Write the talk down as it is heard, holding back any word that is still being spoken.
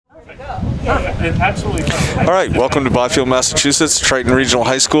Perfect. Absolutely perfect. All right, welcome to Byfield, Massachusetts. Triton Regional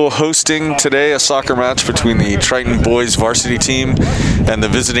High School hosting today a soccer match between the Triton boys varsity team and the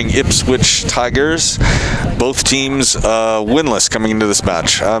visiting Ipswich Tigers. Both teams winless coming into this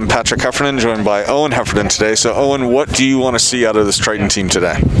match. I'm Patrick Heffernan, joined by Owen Heffernan today. So, Owen, what do you want to see out of this Triton team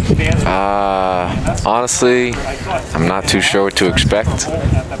today? Honestly, I'm not too sure what to expect,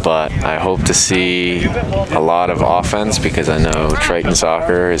 but I hope to see a lot of offense because I know Triton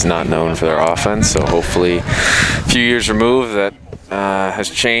soccer is not known for their offense. So hopefully, a few years removed, that has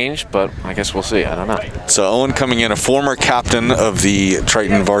changed, but I guess we'll see. I don't know. So Owen coming in, a former captain of the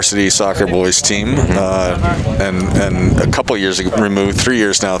Triton varsity soccer boys team, and a couple years removed, 3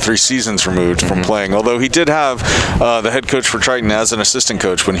 years now, 3 seasons removed from playing. Although he did have the head coach for Triton as an assistant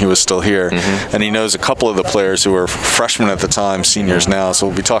coach when he was still here, and he knows a couple of the players who were freshmen at the time, seniors now. So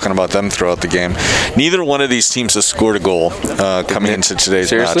we'll be talking about them throughout the game. Neither one of these teams has scored a goal coming into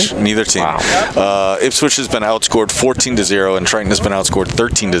today's match. Neither team. Wow. Ipswich has been outscored 14-0, and Triton has been outscored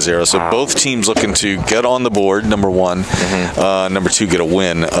 13-0. So both teams looking to get on the board, number one. Number two, get a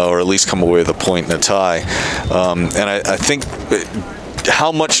win, or at least come away with a point and a tie. And I think,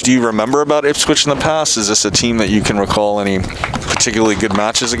 how much do you remember about Ipswich in the past? Is this a team that you can recall any particularly good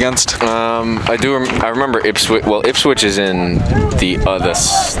matches against? I do. I remember Ipswich. Well, Ipswich is in the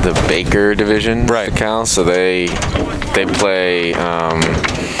Baker division, right? So they play.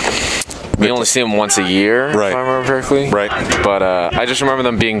 We only see them once a year, if I remember correctly. Right. But I just remember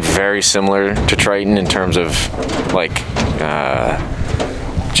them being very similar to Triton in terms of, like,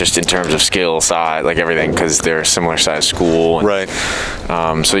 just in terms of skill, size, like everything, because they're a similar size school.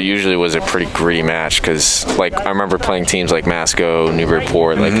 And, so it usually was a pretty gritty match because, like, I remember playing teams like Masco,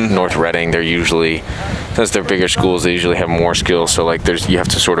 Newburyport, like North Reading. They're usually, since they're bigger schools, they usually have more skill. So, like, you have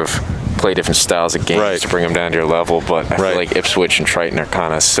to sort of play different styles of games to bring them down to your level, but I feel like Ipswich and Triton are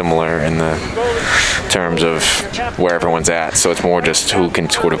kind of similar in the terms of where everyone's at, so it's more just who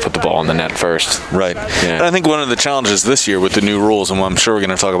can sort of put the ball in the net first. And I think one of the challenges this year with the new rules, and I'm sure we're going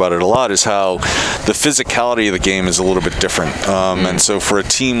to talk about it a lot, is how the physicality of the game is a little bit different. And so for a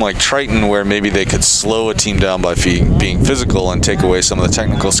team like Triton, where maybe they could slow a team down by being physical and take away some of the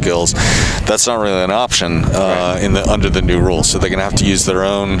technical skills, that's not really an option under the new rules. So they're going to have to use their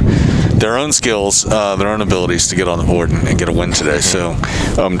own skills, their own abilities to get on the board and get a win today. So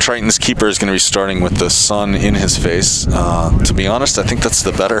Triton's keeper is going to be starting with the sun in his face. To be honest, I think that's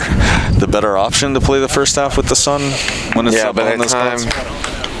the better option, to play the first half with the sun when it's up on the spots.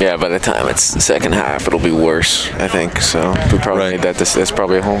 Yeah, by the time it's the second half, it'll be worse, I think. So we probably made that. That's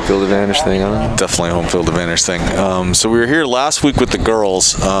probably a home field advantage thing. I don't know. Definitely a home field advantage thing. So we were here last week with the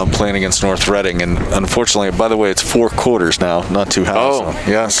girls playing against North Reading, and unfortunately, by the way, it's 4 quarters now, not 2 halves. Oh,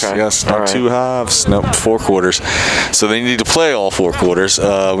 yes, not 2 halves. Nope, 4 quarters. So they need to play all 4 quarters.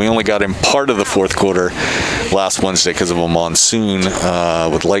 We only got in part of the 4th quarter last Wednesday because of a monsoon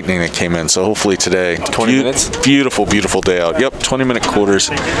with lightning that came in. So hopefully today, 20 minutes. Beautiful, beautiful day out. Yep, 20-minute quarters.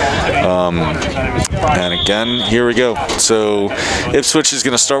 And again, here we go. So Ipswich is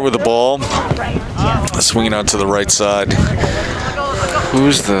going to start with the ball, swinging out to the right side.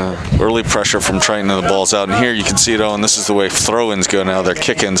 Who's the early pressure from Triton, and the ball's out? And here you can see it, and this is the way throw-ins go now. They're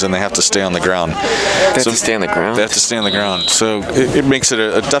kick-ins, and they have to stay on the ground. They have to stay on the ground? They have to stay on the ground. So it makes it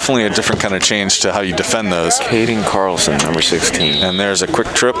definitely a different kind of change to how you defend those. Caden Carlson, number 16. And there's a quick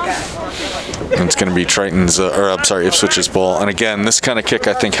trip. And it's going to be Ipswich's ball. And again, this kind of kick,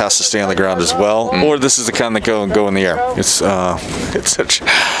 I think, has to stay on the ground as well. Or this is the kind that go in the air. It's a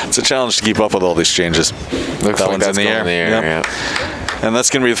challenge to keep up with all these changes. Looks that like one's in the air. Yeah. And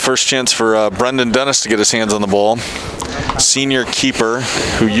that's going to be the first chance for Brendan Dennis to get his hands on the ball. Senior keeper,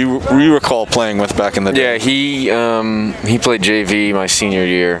 who you recall playing with back in the day. Yeah, he played JV my senior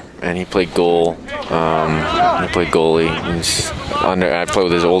year, and he played goal. He played goalie. I played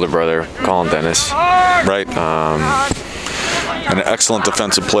with his older brother, Colin Dennis. Right. An excellent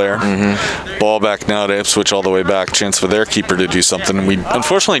defensive player. Ball back now to Ipswich all the way back. Chance for their keeper to do something. We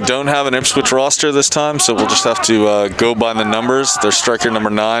unfortunately don't have an Ipswich roster this time, so we'll just have to go by the numbers. Their striker number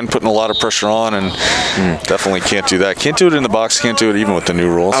 9 putting a lot of pressure on, and definitely can't do that. Can't do it in the box. Can't do it even with the new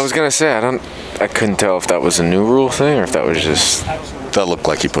rules. I was gonna say I couldn't tell if that was a new rule thing or if that was just. That looked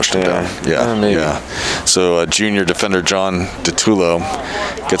like he pushed him down. Yeah. So junior defender John DeTulio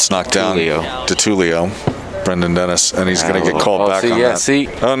gets knocked down. DeTulio. Brendan Dennis, and he's going to get called back on that.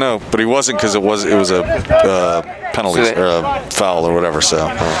 Oh no, but he wasn't, because it was a penalty or a foul or whatever. So,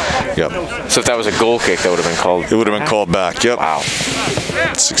 So if that was a goal kick, that would have been called. It would have been called back. Yep. Wow.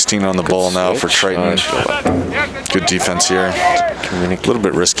 16 on the ball now for Triton. Good defense here. A little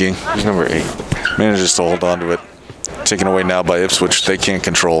bit risky. He's number 8. Manages to hold on to it. Taken away now by Ipswich. They can't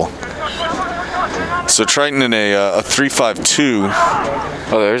control. So Triton in a 3-5-2.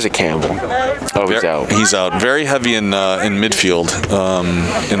 Oh, there's a Campbell. Oh, he's out. He's out. Very heavy in midfield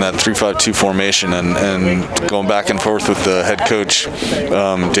in that 3-5-2 formation, and going back and forth with the head coach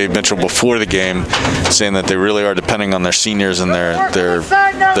Dave Mitchell before the game, saying that they really are depending on their seniors and their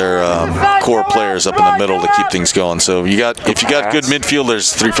core players up in the middle to keep things going. So if you got good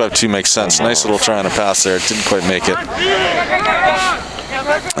midfielders, 3-5-2 makes sense. Nice little try on a pass there. It didn't quite make it.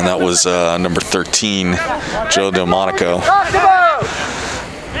 And that was number 13, Joe Delmonico.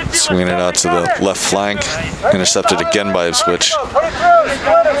 Swinging it out to the left flank. Intercepted again by Ipswich.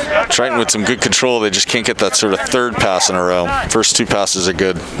 Triton with some good control. They just can't get that sort of third pass in a row. First two passes are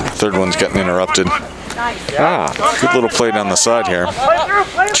good. Third one's getting interrupted. Good little play down the side here.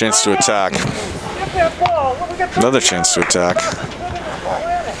 Chance to attack. Another chance to attack.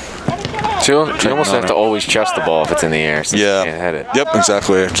 So you almost have to always chest the ball if it's in the air, since you can't head it. Yep,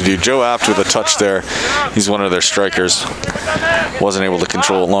 exactly what you have to do. Joe Apt with a touch there. He's one of their strikers. Wasn't able to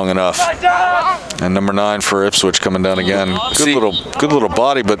control it long enough. And number 9 for Ipswich coming down again. Good little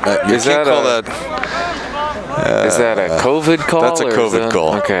body, but you can't call that. Is that a COVID call? That's a COVID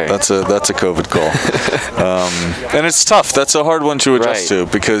call. Okay. That's a COVID call. And it's tough. That's a hard one to adjust to,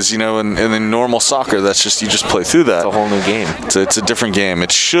 because in normal soccer, you just play through that. It's a whole new game. It's a different game.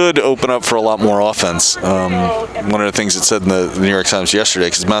 It should open up for a lot more offense. One of the things it said in the New York Times yesterday,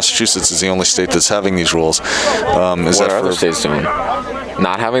 because Massachusetts is the only state that's having these rules. What are other states doing?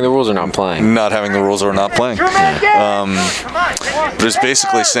 Not having the rules or not playing? Not having the rules or not playing. But it's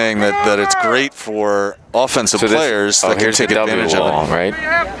basically saying that it's great for offensive players that can take advantage of it. Right?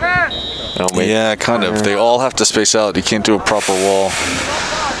 Yeah, kind of. They all have to space out. You can't do a proper wall.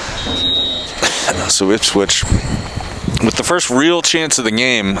 So Ipswich, with the first real chance of the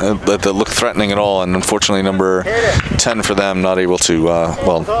game that looked threatening at all, and unfortunately number 10 for them not able to,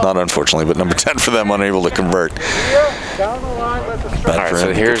 well, not unfortunately, but number 10 for them unable to convert. All right,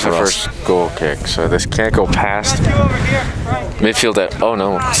 so here's the first goal kick. So this can't go past midfield oh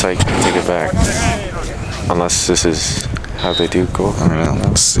no, Psych, take it back. Unless this is how they do goal. I don't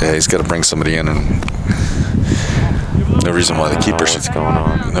know. Yeah, he's got to bring somebody in, and no reason why the keeper should. What's going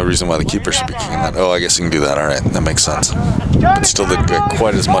on? No reason why the keeper should be kicking that. Oh, I guess he can do that. All right, that makes sense. But still didn't get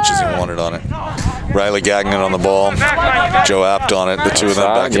quite as much as he wanted on it. Riley Gagnon on the ball. Joe Apt on it. The two of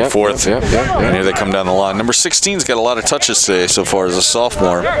them back and forth. Yep. And here they come down the line. Number 16's got a lot of touches today so far as a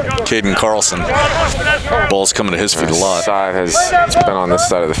sophomore. Caden Carlson. Ball's coming to his feet a lot. Side has been on this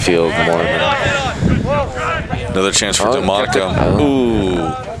side of the field more than. Another chance for Delmonico.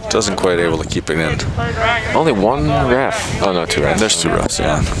 Ooh. Doesn't quite able to keep it in. Only one ref. Oh no, 2 refs. There's 2 refs,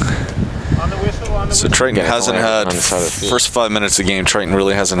 yeah. So Triton hasn't had, first 5 minutes of the game, Triton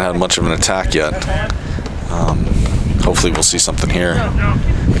really hasn't had much of an attack yet. Hopefully we'll see something here.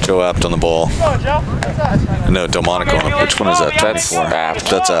 Joe Apt on the ball. No, Delmonico on it. Which one is that? That's Apt.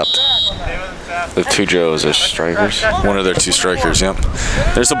 That's Apt. The 2 Joes are strikers. One of their 2 strikers, yep.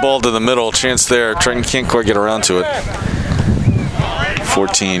 There's a ball to the middle. Chance there. Triton can't quite get around to it.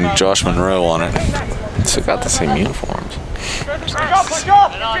 14, Josh Monroe on it. So got the same uniforms.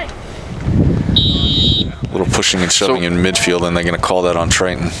 A little pushing and shoving in midfield, and they're going to call that on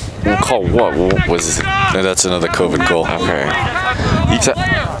Triton. We'll call what? What was it? That's another COVID goal. Okay.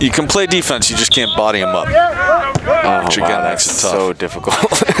 You can play defense, you just can't body him up. Which again makes it tough. So difficult.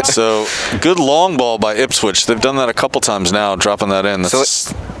 So good long ball by Ipswich. They've done that a couple times now, dropping that in.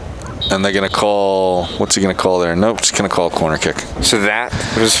 And they're going to call, what's he going to call there? Nope, just going to call a corner kick. So that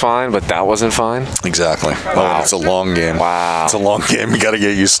was fine, but that wasn't fine? Exactly. Wow. Oh, it's a long game. Wow. It's a long game. You got to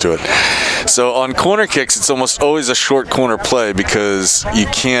get used to it. So on corner kicks, it's almost always a short corner play, because you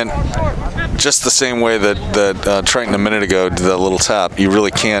can't, just the same way that Triton a minute ago did that little tap, you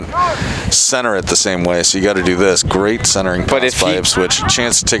really can't center it the same way. So you got to do this. Great centering pass by Ipswich.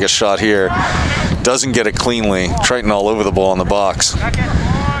 Chance to take a shot here. Doesn't get it cleanly. Triton all over the ball in the box.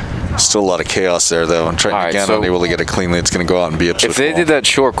 Still a lot of chaos there, though. And Triton again unable to get it cleanly. It's going to go out and be Ipswich. If they did that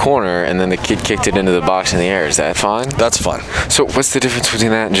short corner and then the kid kicked it into the box in the air, is that fine? That's fine. So what's the difference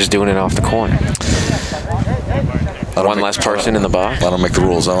between that and just doing it off the corner? One less person in the box? I don't make the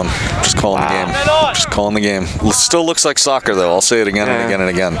rules, Owen. Just calling the game. Just calling the game. Still looks like soccer, though. I'll say it again and again and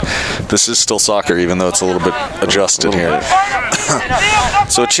again. This is still soccer, even though it's a little bit adjusted here.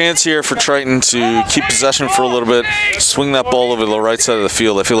 So a chance here for Triton to keep possession for a little bit, swing that ball over the right side of the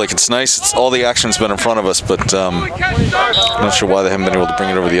field. I feel like it's nice. All the action's been in front of us, but I'm not sure why they haven't been able to bring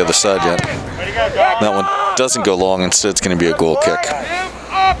it over the other side yet. That one doesn't go long. Instead, it's going to be a goal kick.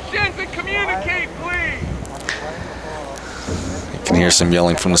 You can hear some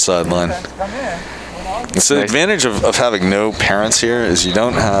yelling from the sideline. It's the advantage of having no parents here is you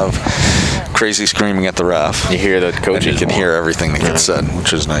don't have crazy screaming at the ref. You hear the coaches. And you can hear everything that gets said,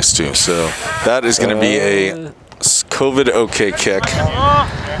 which is nice too. So that is going to be a COVID okay kick.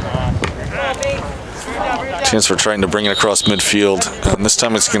 Chance for Triton to bring it across midfield. And this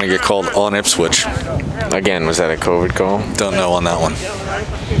time it's going to get called on Ipswich. Again, was that a COVID call? Don't know on that one.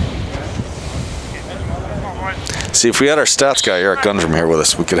 See, if we had our stats guy, Eric Gundrum, here with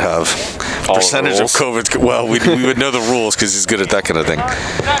us, we could have percentage of COVID. Well, we would know the rules because he's good at that kind of thing.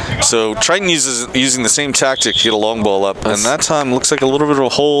 So Triton using the same tactic to get a long ball up, and that time looks like a little bit of a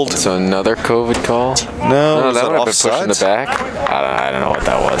hold. So another COVID call? No, that would have been pushed in the back. I don't know what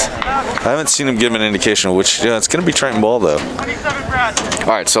that was. I haven't seen him give an indication of which. Yeah, it's going to be Triton ball though. All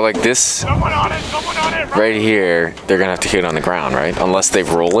right, so like this right here, they're going to have to hit it on the ground, right? Unless they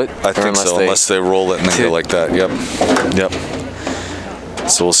roll it. I think so. Unless they roll it and then go like that. Yep. Yep.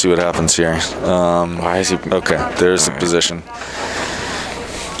 So we'll see what happens here. Why is he? Okay, there's the position.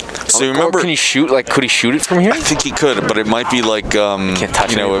 So remember, can he shoot? Like, could he shoot it from here? I think he could, but it might be like, can't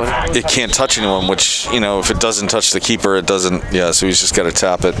touch it can't touch anyone. Which, if it doesn't touch the keeper, it doesn't. Yeah, so he's just got to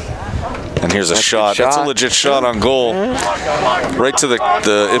tap it. And here's a shot. That's a legit shot on goal, right to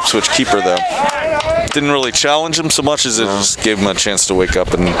the Ipswich keeper though. Didn't really challenge him so much as it just gave him a chance to wake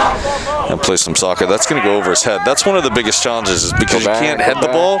up and play some soccer. That's going to go over his head. That's one of the biggest challenges is because you can't head the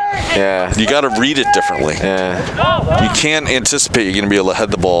ball. Yeah. You got to read it differently. Yeah. You can't anticipate you're going to be able to head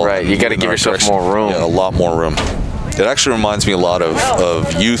the ball. Right. You got to give yourself more room. Yeah, a lot more room. It actually reminds me a lot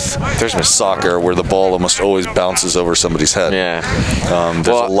of youth soccer where the ball almost always bounces over somebody's head. Yeah. There's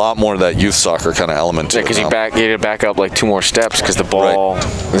a lot more of that youth soccer kind of element to it. Because you had to back up like 2 more steps because the ball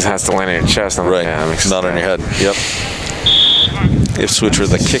has to land in your chest. Right. Yeah, not on your head. Yep. Ipswich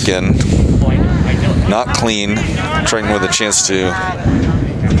with a kick in. Not clean. Triton with a chance to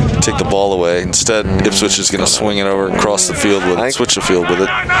take the ball away. Instead, Ipswich is going to swing it over across the field switch the field with it.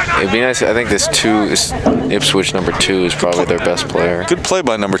 It'd be nice. I think this Ipswich number 2 is probably their best player. Good play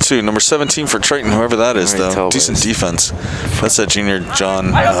by number 2. Number 17 for Triton, whoever that is, though. Decent defense. That's that junior John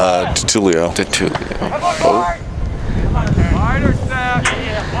DiTullio.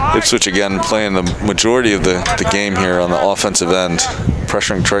 Ipswich again playing the majority of the game here on the offensive end,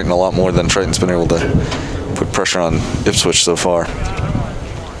 pressuring Triton a lot more than Triton's been able to put pressure on Ipswich so far.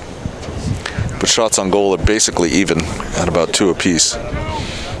 But shots on goal are basically even at about 2 apiece.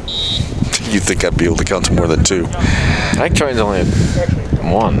 You'd think I'd be able to count to more than 2. I think Triton's only at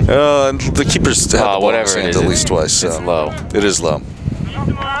 1. The keeper's had the ball in his hands at least twice. So it's low. It is low.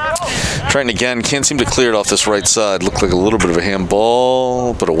 Triton again can't seem to clear it off this right side. Looked like a little bit of a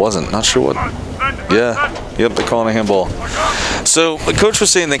handball, but it wasn't. Not sure what. Yeah. Yep, they're calling a handball. So the coach was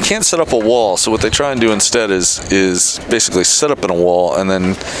saying they can't set up a wall. So what they try and do instead is basically set up in a wall and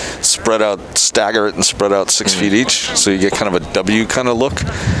then spread out, stagger it and spread out 6 feet each. So you get kind of a W kind of look.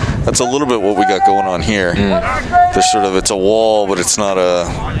 That's a little bit what we got going on here. There's it's a wall, but it's not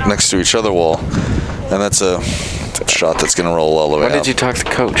a next to each other wall. And that's a shot that's going to roll all the way out. When did you talk to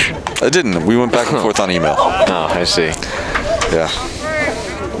coach? I didn't. We went back and forth on email. Oh, I see. Yeah.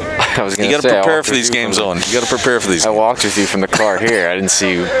 I was you got to prepare for these games, Owen. You got to prepare for these games. I walked with you from the car here. I didn't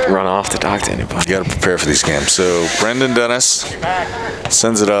see you run off to talk to anybody. You got to prepare for these games. So Brendan Dennis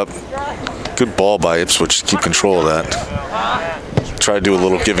sends it up. Good ball by Ipswich to keep control of that. Try to do a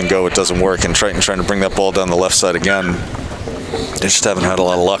little give and go. It doesn't work. And Triton trying to bring that ball down the left side again. They just haven't had a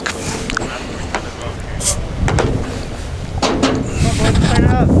lot of luck.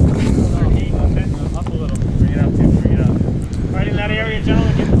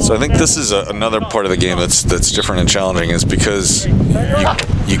 So I think this is another part of the game that's different and challenging is because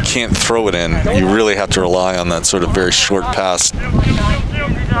you can't throw it in. You really have to rely on that sort of very short pass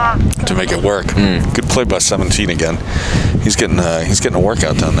to make it work. Good play by 17 again. He's getting a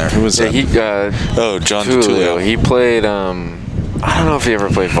workout down there. Who was that? John DiTullio. He played. I don't know if he ever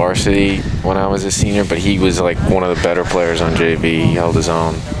played varsity when I was a senior, but he was like one of the better players on JV. He held his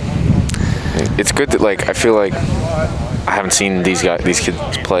own. It's good that I feel like I haven't seen these kids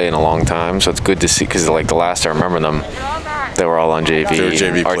play in a long time, so it's good to see because the last I remember them, they were all on JV. They were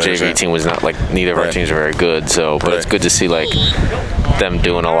JV our players, JV team was not neither of our teams are very good, but it's good to see them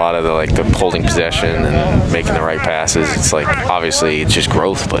doing a lot of the holding possession and making the right passes. It's obviously it's just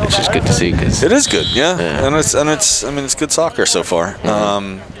growth, but it's just good to see because it is good, yeah. And it's good soccer so far.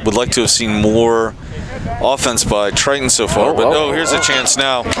 Would like to have seen more offense by Triton so far, but here's a chance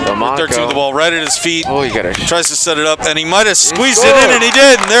now. 13 the ball right at his feet. Oh, you got it. Tries to set it up, and he might have squeezed it in, and he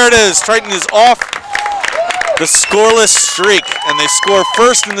did. And there it is. Triton is off the scoreless streak, and they score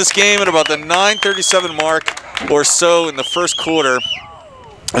first in this game at about the 9:37 mark or so in the first quarter.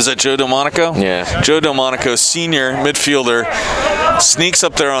 Is that Joe Delmonico? Yeah. Joe Delmonico, senior midfielder, sneaks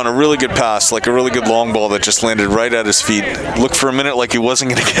up there on a really good pass, like a really good long ball that just landed right at his feet. Looked for a minute like he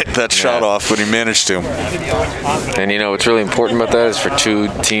wasn't going to get that shot off, but he managed to. And you know what's really important about that is for two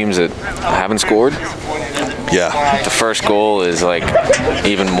teams that haven't scored. Yeah. The first goal is like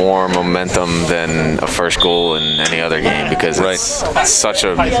even more momentum than a first goal in any other game because it's such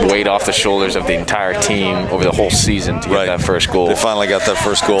a weight off the shoulders of the entire team over the whole season to get that first goal. They finally got that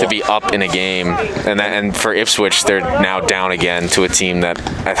first goal. To be up in a game. And for Ipswich, they're now down again to a team that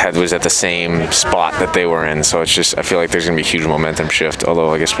was at the same spot that they were in. So it's just, I feel like there's going to be a huge momentum shift,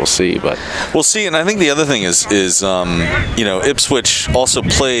 although I guess we'll see. But we'll see. And I think the other thing is you know, Ipswich also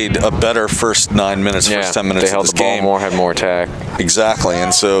played a better first 9 minutes, first 10 minutes. They held the ball more, had more attack. Exactly,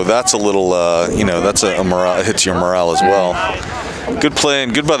 and so that's a little, you know, that's a morale, it hits your morale as well. Good play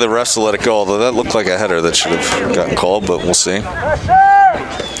and good by the refs to let it go, although that looked like a header that should have gotten called, but we'll see.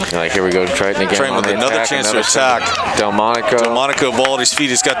 Like, here we go, Triton again. Triton with another chance to attack. Delmonico ball at his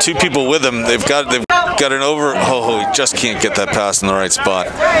feet. He's got two people with him. They've got an over. Oh, he just can't get that pass in the right spot.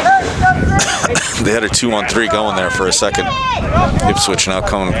 They had a 2-on-3 going there for a second. Ipswich now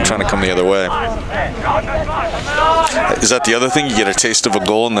trying to come the other way. Is that the other thing? You get a taste of a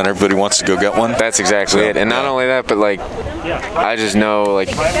goal and then everybody wants to go get one? That's exactly it. And not only that, but like, I just know like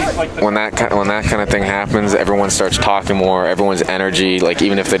when that kind of thing happens, everyone starts talking more. Everyone's energy, like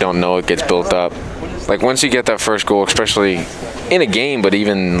even if they don't know it, gets built up. Like once you get that first goal, especially in a game, but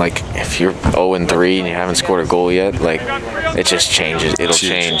even like if you're 0-3 and you haven't scored a goal yet, like it just changes. It'll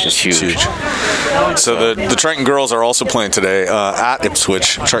change. It's huge. So the Triton girls are also playing today at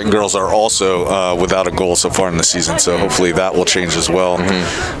Ipswich. Triton girls are also without a goal so far in the season, so hopefully that will change as well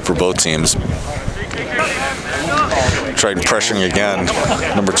for both teams. Triton pressuring again.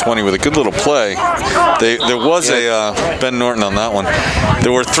 Number 20 with a good little play. There was a Ben Norton on that one.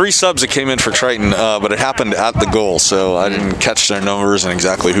 There were 3 subs that came in for Triton, but it happened at the goal, so I didn't catch their numbers and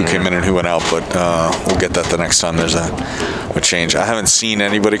exactly who came in and who went out, but we'll get that the next time there's a change. I haven't seen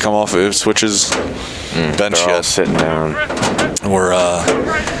anybody come off of Ipswich's bench yet. All sitting down. We're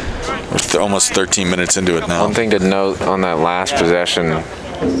almost 13 minutes into it now. One thing to note on that last possession,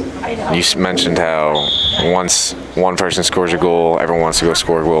 you mentioned how once one person scores a goal, everyone wants to go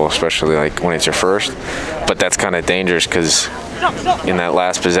score a goal, especially like when it's your first. But that's kind of dangerous because in that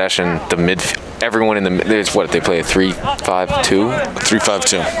last possession, everyone in there's what they play a 3-5-2.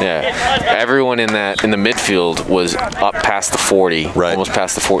 3-5-2. Yeah, everyone in the midfield was up past the 40, almost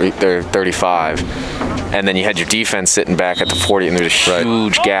past the 40, 35. And then you had your defense sitting back at the 40, and there's a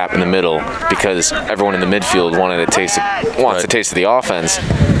huge gap in the middle because everyone in the midfield wants a taste of the offense.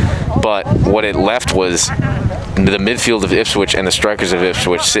 But what it left was the midfield of Ipswich and the strikers of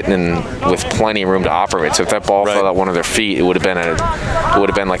Ipswich sitting with plenty of room to operate. So if that ball fell at one of their feet, it would have been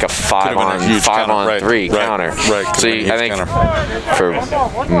like a 5-on-3 counter. Right. So I think for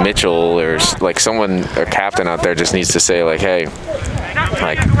Mitchell or like someone, a captain out there, just needs to say like, hey,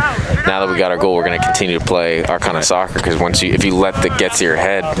 like now that we got our goal, we're going to continue to play our kind of soccer, because if you let it get to your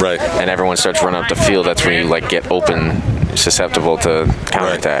head and everyone starts running up the field, that's when you like get open, susceptible to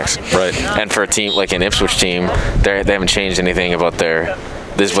counterattacks. And for a team like an Ipswich team, they haven't changed anything about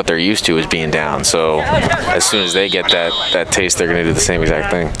this is what they're used to, is being down. So as soon as they get that taste, they're going to do the same exact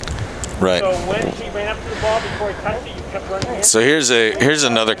thing. So here's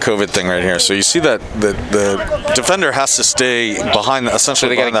another COVID thing right here. So you see that the defender has to stay behind,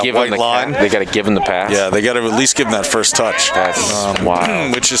 essentially behind that white line. They got to give him the pass. Yeah, they got to at least give him that first touch. That's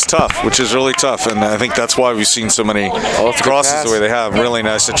wild. Which is tough, which is really tough, and I think that's why we've seen so many crosses the way they have. Really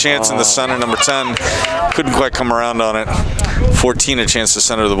nice. A chance in the center, number 10 couldn't quite come around on it. 14 a chance to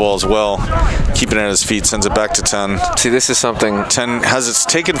center the ball as well. Keeping it at his feet, sends it back to 10. See, this is something 10 has it's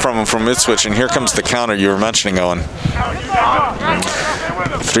taken from him from Ipswich, and here comes the counter you were mentioning, Owen.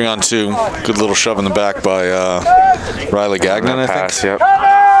 3-on-2. Good little shove in the back by Riley Gagnon, I think. Pass, yep.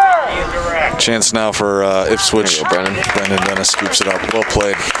 Chance now for Ipswich. Brendan Dennis scoops it up. Well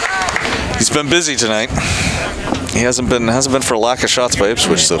played. He's been busy tonight. He hasn't been for lack of shots by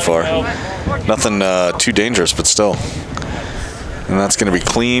Ipswich so far. Nothing too dangerous, but still. And that's going to be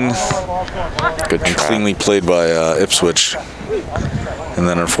clean. Good and cleanly played by Ipswich. And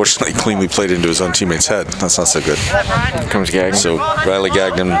then unfortunately cleanly played into his own teammate's head. That's not so good. Here comes Gagnon. So Riley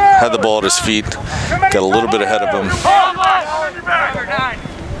Gagnon had the ball at his feet, got a little bit ahead of him.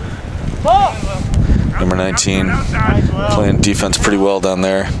 Number 19 playing defense pretty well down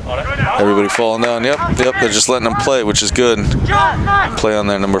there. Everybody falling down. Yep, they're just letting them play, which is good. Play on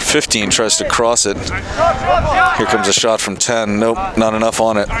there. Number 15 tries to cross it. Here comes a shot from 10. Nope, not enough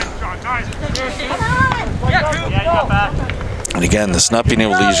on it. And again, this not being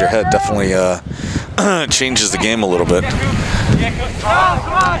able to use your head definitely changes the game a little bit.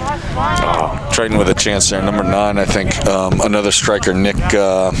 Triton with a chance there. Number 9, I think. Another striker, Nick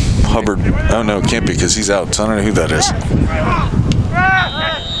Hubbard. Oh, no, it can't be because he's out. So I don't know who that is.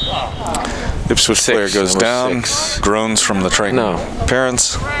 Ipswich player goes down. 6. Groans from the Triton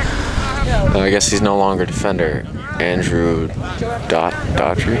parents. I guess he's no longer defender. Andrew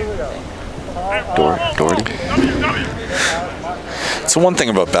Doherty. So one thing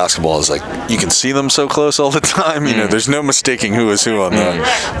about basketball is like you can see them so close all the time. You know, there's no mistaking who is who on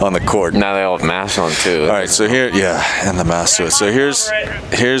the court. Now they all have masks on too. All right, so here, and the mask to it. So here's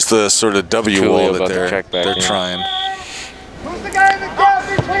the sort of W wall that they're trying.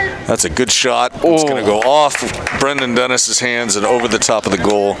 That's a good shot. It's going to go off Brendan Dennis's hands and over the top of the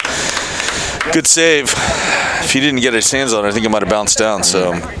goal. Good save. If he didn't get his hands on it, I think it might have bounced down.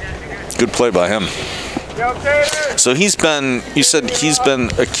 So good play by him. So you said he's been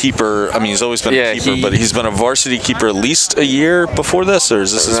a keeper. I mean, he's always been a keeper, but he's been a varsity keeper at least a year before this, or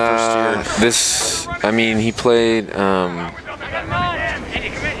is this his first year? He played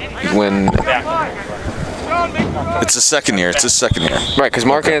when... It's his second year. Right, because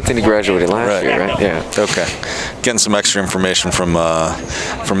Mark Anthony graduated last year, right? Yeah. Okay. Getting some extra information from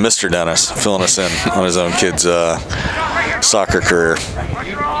Mr. Dennis, filling us in on his own kid's soccer career.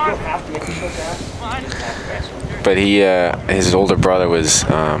 But his older brother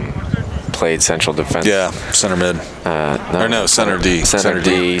played central defense. Yeah, center mid. Center D. Center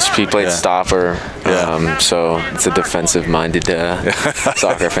D. He played stopper. Yeah. So it's a defensive-minded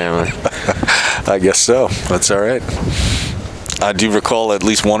soccer family. I guess so. That's all right. I do recall at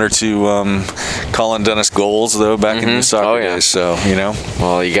least 1 or 2 Colin Dennis goals though back in the soccer days. So you know.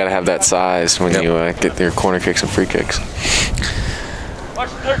 Well, you got to have that size when you get your corner kicks and free kicks.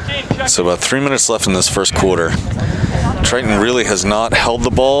 So about 3 minutes left in this first quarter. Triton really has not held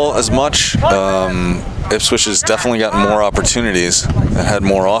the ball as much. Ipswich has definitely gotten more opportunities and had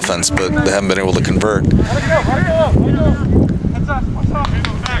more offense, but they haven't been able to convert. And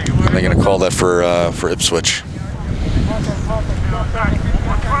they're going to call that for Ipswich.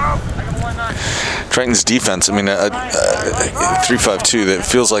 Triton's defense, I mean, 3-5-2, it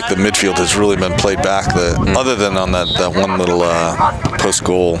feels like the midfield has really been played back, other than on that one little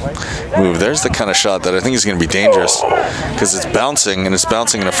post-goal move. There's the kind of shot that I think is going to be dangerous because it's bouncing, and it's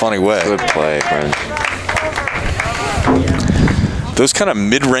bouncing in a funny way. Good play, Brent. Those kind of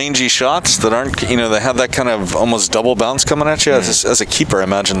mid-rangey shots that aren't, they have that kind of almost double bounce coming at you. As a keeper, I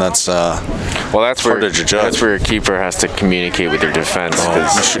imagine that's that's where your keeper has to communicate with your defense.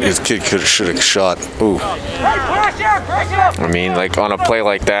 His kid should have shot. Ooh. I mean, like on a play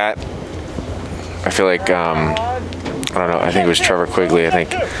like that, I feel like I don't know. I think it was Trevor Quigley. I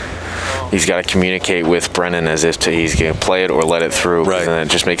think he's got to communicate with Brennan as if he's going to play it or let it through, and then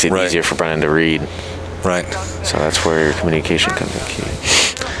it just makes it easier for Brennan to read. Right. So that's where your communication comes in key.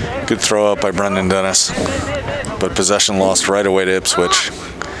 Good throw up by Brendan Dennis, but possession lost right away to Ipswich.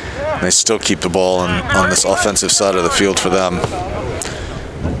 And they still keep the ball on this offensive side of the field for them.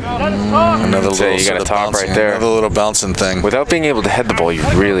 Another little you got a top right there. Another little bouncing thing. Without being able to head the ball, you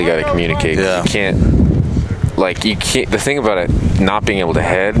really got to communicate. Yeah. You can't. The thing about it not being able to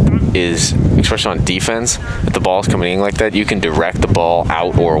head is, especially on defense, if the ball's coming in like that, you can direct the ball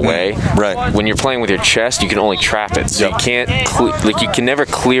out or away. Right. When you're playing with your chest, you can only trap it. So you can't, you can never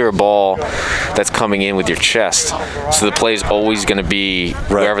clear a ball that's coming in with your chest. So the play is always going to be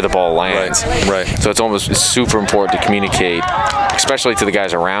wherever the ball lands. Right. So it's super important to communicate, especially to the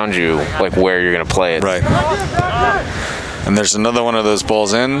guys around you, like where you're going to play it. Right. And there's another one of those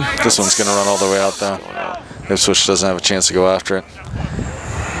balls in. This one's going to run all the way out though. Ipswich doesn't have a chance to go after it.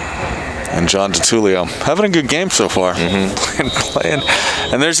 And John DiTullio having a good game so far. Playing.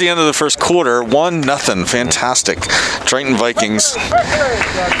 And there's the end of the first quarter. 1-0. Fantastic. Triton Vikings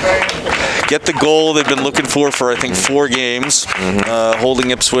get the goal they've been looking for I think 4 games,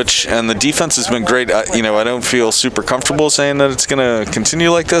 holding Ipswich. And the defense has been great. I don't feel super comfortable saying that it's going to continue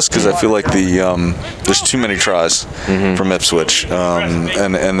like this because I feel like there's too many tries from Ipswich.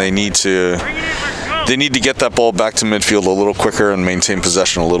 And they need to get that ball back to midfield a little quicker and maintain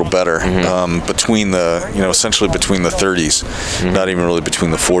possession a little better between the, essentially between the 30s, not even really between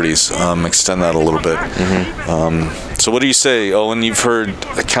the 40s. Extend that a little bit. So what do you say, Owen? You've heard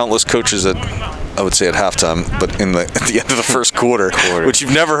countless coaches I would say at halftime, but at the end of the first quarter, which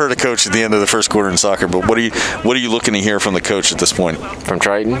you've never heard a coach at the end of the first quarter in soccer. But what are you looking to hear from the coach at this point? From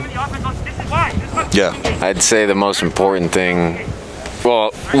Triton? Yeah, I'd say the most important thing.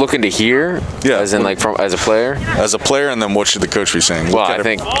 Well, looking to hear, as in as a player. As a player, and then what should the coach be saying? Well, I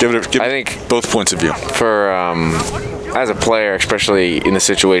think give both points of view. For as a player, especially in the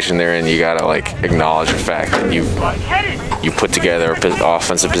situation they're in, you gotta like acknowledge the fact that you put together an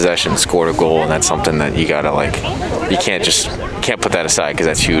offensive possession, scored a goal, and that's something that you gotta like. You can't put that aside because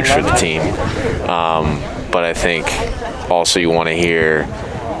that's huge for the team. But I think also you want to hear.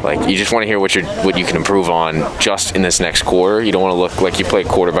 Like, you just want to hear what you can improve on just in this next quarter. You don't want to look like you play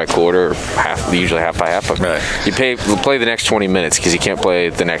quarter by quarter, usually half by half. But right. You play the next 20 minutes because you can't play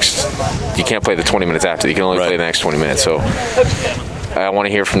the 20 minutes after. You can only play the next 20 minutes. So I want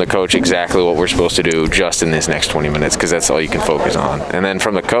to hear from the coach exactly what we're supposed to do just in this next 20 minutes because that's all you can focus on. And then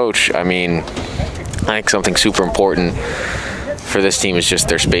from the coach, I mean, I think something super important for this team is just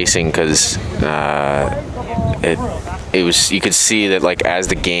their spacing because you could see that like as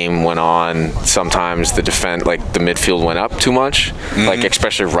the game went on, sometimes the midfield went up too much, like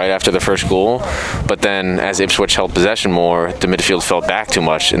especially right after the first goal. But then as Ipswich held possession more, the midfield fell back too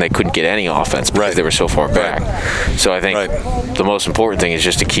much and they couldn't get any offense because they were so far back. So I think the most important thing is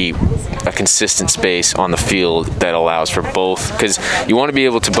just to keep a consistent space on the field that allows for both, because you want to be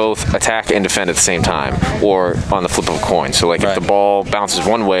able to both attack and defend at the same time, or on the flip of a coin. So like if the ball bounces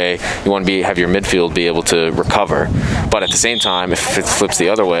one way, you want to have your midfield be able to recover. But at the same time, if it flips the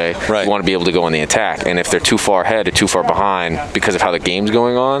other way, you want to be able to go on the attack. And if they're too far ahead or too far behind because of how the game's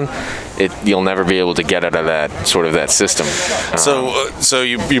going on, you'll never be able to get out of that system. So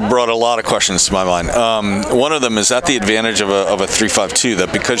you brought a lot of questions to my mind. One of them is at the advantage of a 3-5-2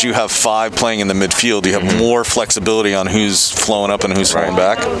 that because you have 5 playing in the midfield, you have more flexibility on who's flowing up and who's flowing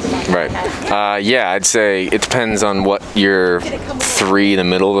back. Yeah, I'd say it depends on what your 3 in the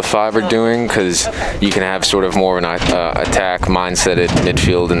middle of the 5 are doing, because you can have sort of more of an attack mindset at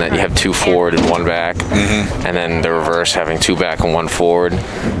midfield, and that you have 2 forward and 1 back, and then the reverse having 2 back and 1 forward.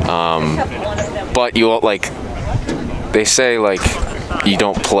 But they say you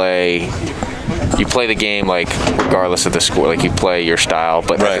don't play. You play the game regardless of the score. Like you play your style,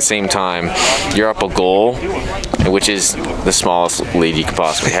 but at the same time, you're up a goal, which is the smallest lead you could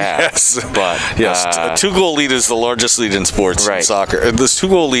possibly have. But a 2-goal lead is the largest lead in sports in soccer. This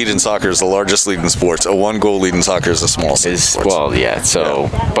 2-goal lead in soccer is the largest lead in sports. A 1-goal lead in soccer is the smallest lead in sports. Well, yeah. So,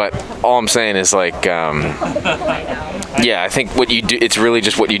 but all I'm saying is I think what you do, it's really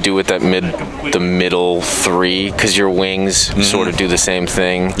just what you do with the middle 3, because your wings sort of do the same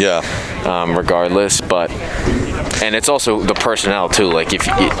thing. Regardless, and it's also the personnel too. Like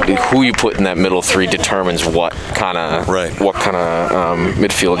who you put in that middle 3 determines what kind of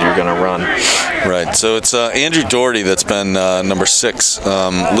midfield you're going to run. Right. So it's Andrew Doherty that's been number 6,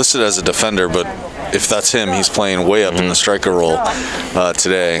 listed as a defender, but if that's him, he's playing way up in the striker role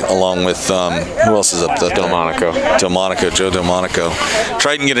today, along with who else is up there? Joe Delmonico.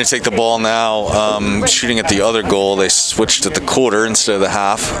 Triton going to take the ball now, shooting at the other goal. They switched at the quarter instead of the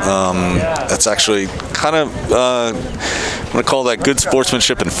half. That's actually kind of I'm going to call that good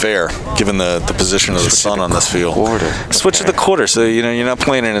sportsmanship and fair, given the position of the sun on this field. Switch at the quarter, so you're not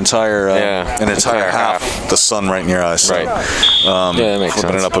playing an entire half. The sun right in your eyes. So, that makes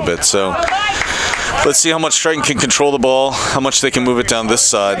flipping sense. it up a bit. So. Let's see how much Triton can control the ball, how much they can move it down this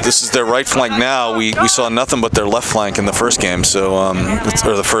side. This is their right flank now. We saw nothing but their left flank in the first game, or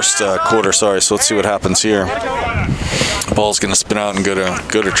the first quarter, sorry. So let's see what happens here. The ball's going to spin out and go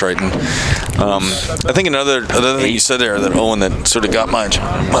to Triton. I think another thing you said there, that Owen, that sort of got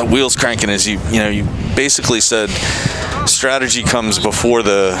my wheels cranking, is you basically said strategy comes before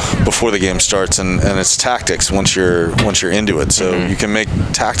the game starts, and it's tactics once you're into it. So you can make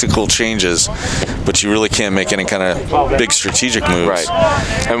tactical changes, but you really can't make any kind of big strategic moves. Right.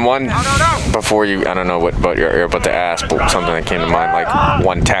 And I don't know what you're about to ask, but something that came to mind,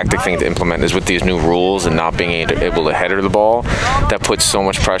 one tactic thing to implement is with these new rules and not being able to header the ball, that puts so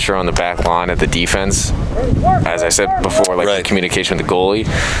much pressure on the back line at the defense, as I said before, the communication with the goalie.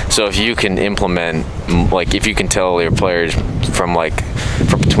 So if you can implement, if you can tell your players from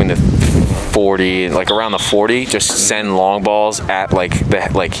between the 40, around the 40, just send long balls at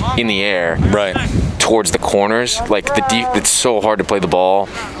in the air, towards the corners. It's so hard to play the ball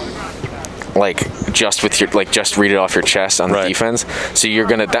just with your just read it off your chest on the defense. So you're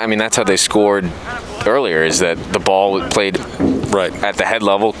gonna. That's how they scored earlier. Is that the ball played at the head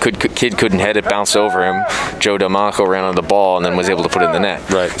level? Kid couldn't head it, bounced over him. Joe Delmonico ran on the ball and then was able to put it in the net.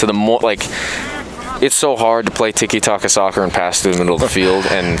 So the more it's so hard to play tiki-taka soccer and pass through the middle of the field,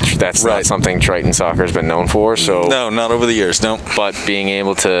 and that's not something Triton soccer has been known for. So no, not over the years, no. But being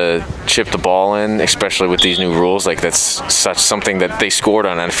able to chip the ball in, especially with these new rules, like that's such something that they scored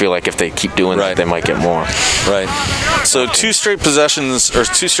on, and I feel like if they keep doing that, they might get more. Right. So 2 straight possessions, or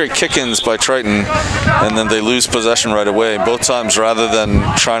 2 straight kick-ins by Triton, and then they lose possession right away. Both times, rather than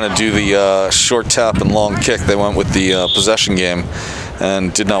trying to do the short tap and long kick, they went with the possession game,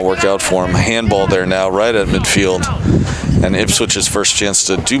 and did not work out for him. Handball there now, right at midfield, and Ipswich's first chance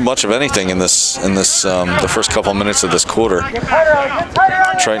to do much of anything in this the first couple minutes of this quarter.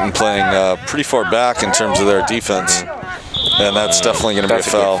 Triton playing pretty far back in terms of their defense, and that's definitely going to be a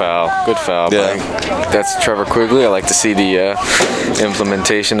foul. Good foul. Yeah, that's Trevor Quigley. I like to see the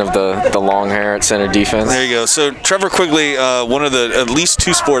implementation of the long hair at center defense. There you go. So Trevor Quigley, one of the at least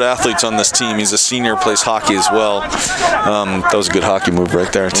 2 sport athletes on this team. He's a senior, plays hockey as well. That was a good hockey move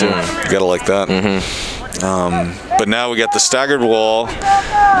right there too. You gotta like that. But now we got the staggered wall,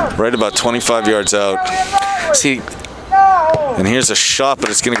 right about 25 yards out. See, and here's a shot, but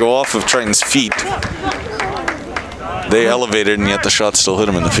it's going to go off of Triton's feet. They elevated, and yet the shot still hit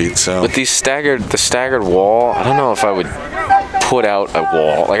him in the feet. So with the staggered wall, I don't know if I would put out a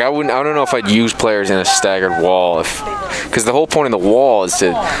wall. Like I don't know if I'd use players in a staggered wall, because the whole point of the wall is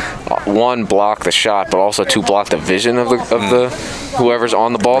to 1, block the shot, but also 2, block the vision of the whoever's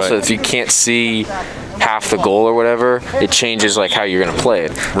on the ball. So if you can't see half the goal or whatever, it changes like how you're going to play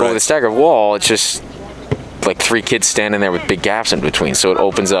it. But with a staggered wall, it's just like 3 kids standing there with big gaps in between, so it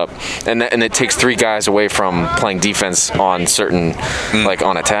opens up, and it takes 3 guys away from playing defense on certain, like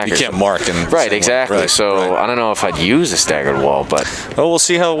on attackers. You can't mark and exactly. So I don't know if I'd use a staggered wall, but we'll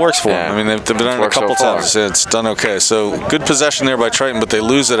see how it works for them. I mean, they've been on it a couple times. It's done okay. So good possession there by Triton, but they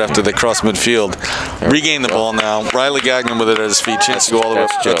lose it after they cross midfield. Regain the ball now. Riley Gagnon with it at his feet. Chance to go all the way.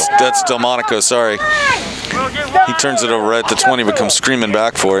 That's Delmonico. Sorry. He turns it over right at the 20, but comes screaming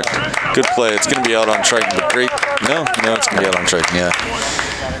back for it. Good play. It's going to be out on Triton, but great. No, it's going to be out on Triton, yeah.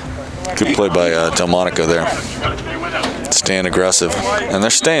 Good play by Delmonico there. Staying aggressive. And they're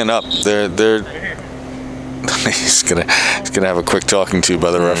staying up. They're he's gonna have a quick talking to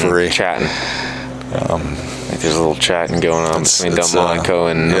by the referee. Chatting. There's a little chatting going on between Delmonico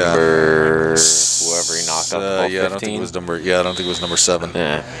and number whoever he knocked out. I don't think it was number 7.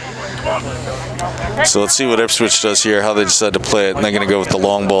 Yeah. So let's see what Ipswich does here, how they decide to play it. And they're going to go with the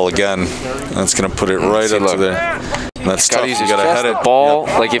long ball again. That's going to put it right up to the... That's tough. You got to head it. The ball,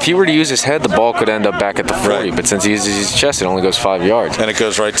 like if he were to use his head, the ball could end up back at the 40. But since he uses his chest, it only goes 5 yards. And it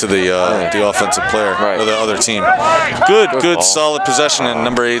goes right to the offensive player or the other team. Good, solid possession. And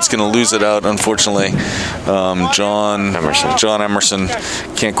number 8's going to lose it out, unfortunately. John Emerson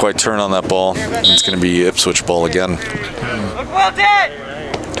can't quite turn on that ball. It's going to be Ipswich ball again.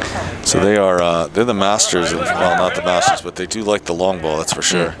 So they're the masters of, well, not the masters, but they do like the long ball, that's for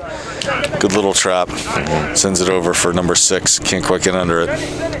sure. Good little trap. Sends it over for number 6. Can't quite get under it.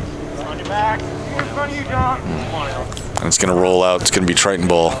 And it's going to roll out. It's going to be Triton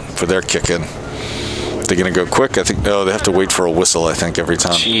ball for their kick-in. They're going to go quick. I think, they have to wait for a whistle, I think, every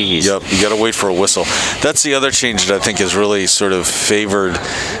time. Jeez. Yep, you got to wait for a whistle. That's the other change that I think is really sort of favored.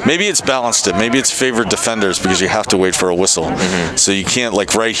 Maybe it's balanced it. Maybe it's favored defenders because you have to wait for a whistle. So you can't,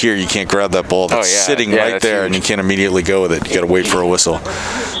 like right here, you can't grab that ball that's sitting right there, and you can't immediately go with it. You got to wait for a whistle,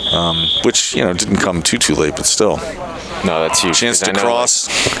 which, didn't come too late, but still. No, that's huge. Chance to cross.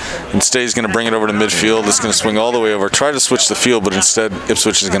 Instead, he's going to bring it over to midfield. It's going to swing all the way over. Try to switch the field, but instead,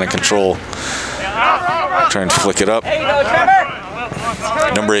 Ipswich is going to control. Trying to flick it up.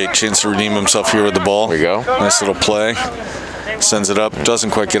 Number 8, chance to redeem himself here with the ball. There we go. Nice little play. Sends it up. Doesn't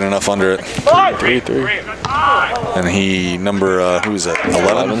quite get enough under it. 3. And he, who is that?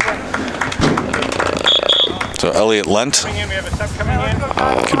 11? So Elliot Lent.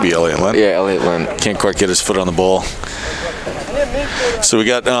 Could be Elliot Lent. Yeah, Elliot Lent. Can't quite get his foot on the ball. So we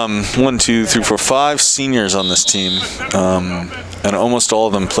got 1, 2, 3, 4, 5 seniors on this team, and almost all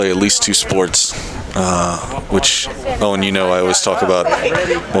of them play at least 2 sports, which, and I always talk about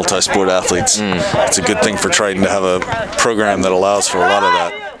multi-sport athletes. It's a good thing for Triton to have a program that allows for a lot of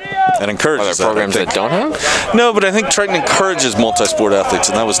that. And encourages that. Are there programs that don't have? No, but I think Triton encourages multi-sport athletes,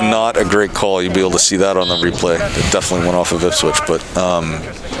 and that was not a great call. You'd be able to see that on the replay. It definitely went off of Ipswich, but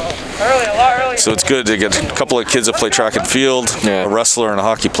so it's good to get a couple of kids that play track and field, a wrestler and a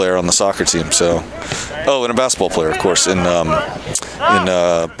hockey player on the soccer team. So, and a basketball player, of course, in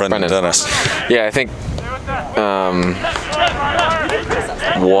Brendan Dennis. Yeah, I think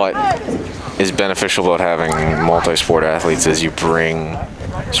what is beneficial about having multi-sport athletes is you bring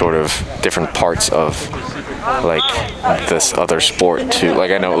sort of different parts of like this other sport too.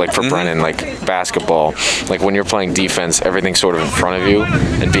 Like I know, like for Brennan, like basketball, like when you're playing defense, everything's sort of in front of you,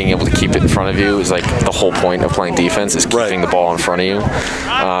 and being able to keep it in front of you is like the whole point of playing defense is keeping the ball in front of you.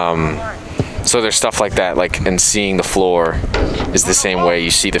 So there's stuff like that, like, and seeing the floor is the same way you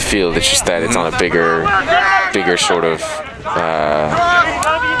see the field. It's just that it's on a bigger sort of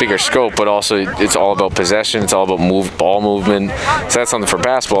bigger scope, but also it's all about possession. It's all about ball movement. So that's something for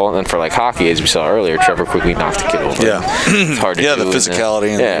basketball, and then for like hockey, as we saw earlier, Trevor quickly knocked the kid over. Yeah, it's hard to do. the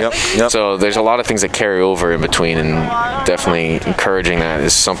physicality. Yep. So there's a lot of things that carry over in between, and definitely encouraging that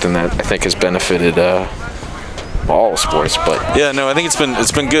is something that I think has benefited all sports. But yeah, no, I think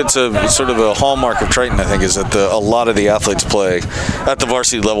it's been good to sort of a hallmark of Triton. I think is that a lot of the athletes play at the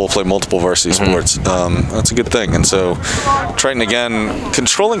varsity level, play multiple varsity sports. That's a good thing. And so Triton again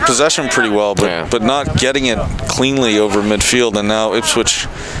controlling possession pretty well, but not getting it cleanly over midfield. And now Ipswich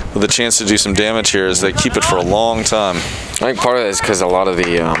with a chance to do some damage here as they keep it for a long time. I think part of that is because a lot of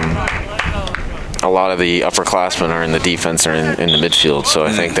the upperclassmen are in the defense or in the midfield. So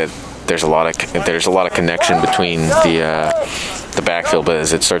I think that there's a lot of connection between the backfield, but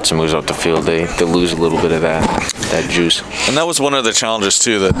as it starts to move up the field, they lose a little bit of that juice. And that was one of the challenges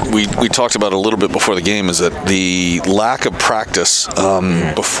too that we talked about a little bit before the game, is that the lack of practice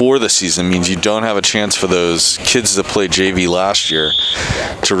before the season means you don't have a chance for those kids that played JV last year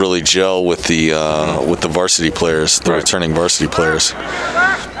to really gel with the varsity players, the returning varsity players.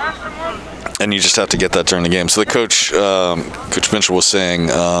 And you just have to get that during the game. So the coach, Coach Mitchell, was saying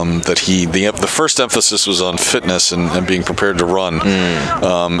that the first emphasis was on fitness and being prepared to run,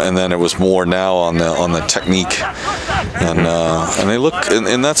 and then it was more now on the technique. And they look,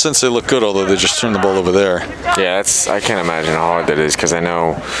 in that sense, they look good. Although they just turned the ball over there. Yeah, I can't imagine how hard that is, because I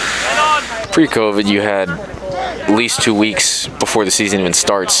know pre-COVID you had at least 2 weeks before the season even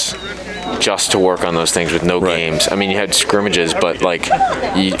starts just to work on those things with no games. I mean, you had scrimmages, but like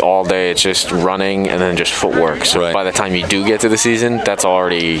all day it's just running and then just footwork. So by the time you do get to the season, that's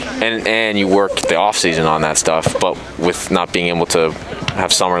already, and you work the off season on that stuff. But with not being able to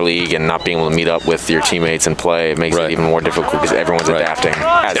have summer league and not being able to meet up with your teammates and play, it makes it even more difficult because everyone's adapting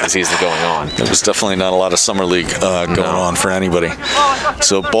as the season's going on. There's definitely not a lot of summer league going on for anybody.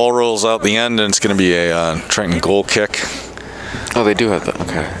 So ball rolls out the end, and it's going to be a Triton goal kick. Oh, they do have that.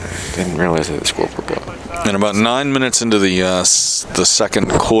 Okay. Didn't realize that the scoreboard got. And about 9 minutes into the second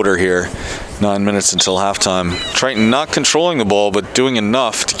quarter here, 9 minutes until halftime, Triton not controlling the ball, but doing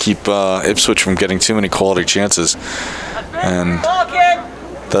enough to keep Ipswich from getting too many quality chances. And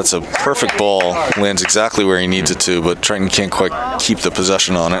that's a perfect ball, lands exactly where he needs it to, but Triton can't quite keep the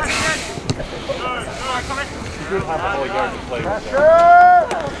possession on it.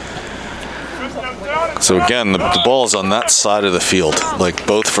 So again, the ball is on that side of the field, like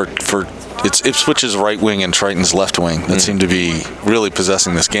both for it's Ipswich's right wing and Triton's left wing that seem to be really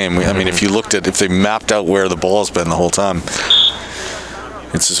possessing this game. I mean, if they mapped out where the ball's been the whole time,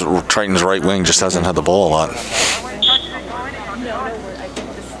 it's just Triton's right wing just hasn't had the ball a lot.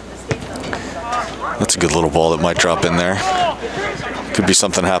 That's a good little ball that might drop in there. Could be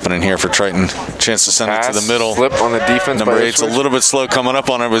something happening here for Triton. Chance to send it to the middle. Flip on the defense. Number 8's a little bit slow coming up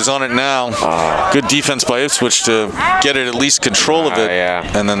on it, but he's on it now. Good defense by Ipswich to get it at least control of it.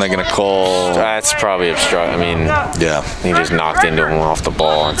 And then they're going to call. That's probably obstruct. I mean, he just knocked into him off the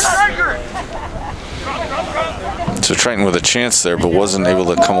ball. So Triton with a chance there, but wasn't able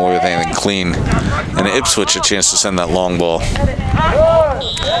to come away with anything clean. And Ipswich a chance to send that long ball.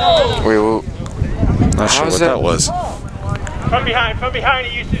 Not sure what that was. From behind,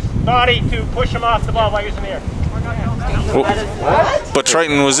 he used his body to push him off the ball while he was in the air. But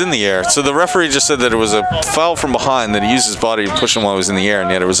Triton was in the air, so the referee just said that it was a foul from behind, that he used his body to push him while he was in the air, and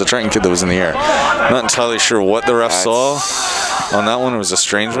yet it was a Triton kid that was in the air. Not entirely sure what the ref saw on that one. It was a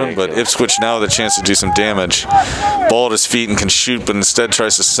strange one, but Ipswich now with a chance to do some damage. Ball at his feet and can shoot, but instead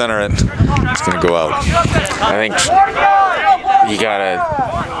tries to center it. It's going to go out. I think you got to,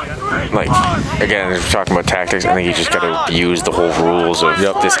 like, again, if we're talking about tactics, I think you just got to use the whole rules of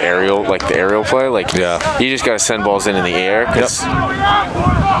this aerial, like the aerial play. Like, you just got to send balls in the air, because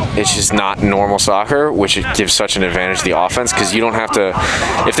it's just not normal soccer, which it gives such an advantage to the offense, because you don't have to,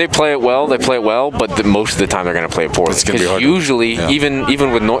 if they play it well, they play it well, but most of the time they're going to play it poorly. Because usually, even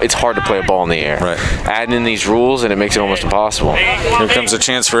with it's hard to play a ball in the air. Adding in these rules, and it makes it almost impossible. Here comes a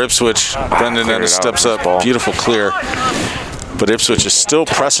chance for Ipswich. Brendan Ennis steps up. Beautiful clear. But Ipswich is still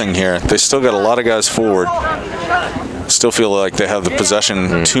pressing here. They still got a lot of guys forward. Still feel like they have the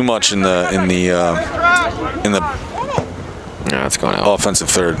possession too much in the it's going out. Offensive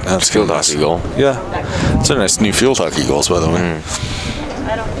third. That's field hockey goal. Yeah, it's a nice new field hockey goals, by the way.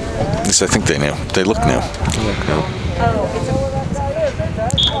 least I think they knew. They look new.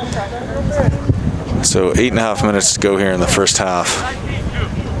 So 8.5 minutes to go here in the first half.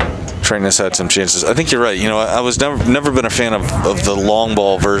 Triton has had some chances. I think you're right. You know, I was never been a fan of the long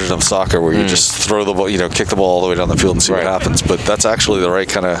ball version of soccer where you just throw the ball, you know, kick the ball all the way down the field and see what happens. But that's actually the right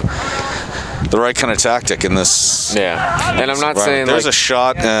kind of tactic in this. Yeah, and I'm not saying there's a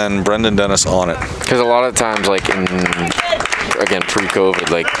shot and Brendan Dennis on it. Because a lot of times, like again, pre-COVID,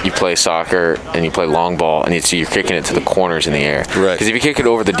 like you play soccer and you play long ball and you're kicking it to the corners in the air. Right. Because if you kick it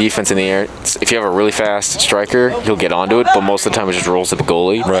over the defense in the air, if you have a really fast striker, he'll get onto it, but most of the time it just rolls to the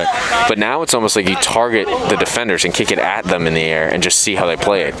goalie. Right. But now it's almost like you target the defenders and kick it at them in the air and just see how they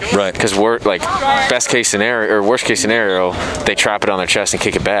play it. Right. Because we're like best case scenario or worst case scenario, they trap it on their chest and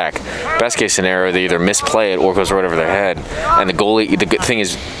kick it back. Best case scenario, they either misplay it or it goes right over their head. And the goalie, the good thing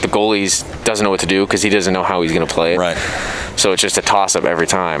is the goalie doesn't know what to do because he doesn't know how he's going to play it. Right. So it's just a toss-up every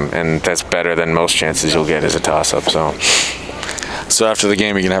time, and that's better than most chances you'll get as a toss-up. So after the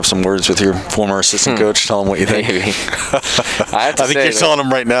game, you can have some words with your former assistant coach. Tell him what you think. Maybe. I think you're telling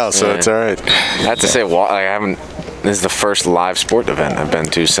him right now, so it's all right. I have to say, I haven't. This is the first live sport event I've been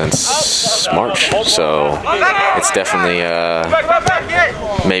to since March, so it's definitely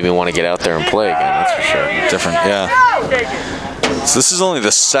made me want to get out there and play again. That's for sure. Different, yeah. So this is only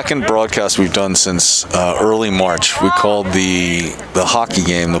the second broadcast we've done since early March. We called the hockey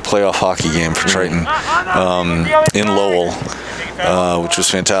game, the playoff hockey game for Triton in Lowell, which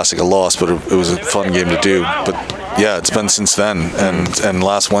was fantastic. A loss, but it was a fun game to do. But yeah, it's been since then, and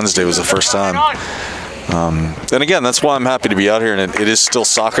last Wednesday was the first time. And again, that's why I'm happy to be out here, and it is still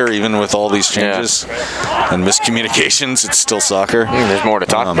soccer, even with all these changes and miscommunications. It's still soccer. There's more to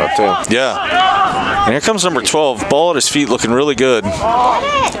talk about too. Yeah. And here comes number 12, ball at his feet, looking really good.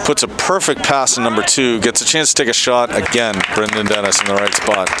 Puts a perfect pass in number 2, gets a chance to take a shot again. Brendan Dennis in the right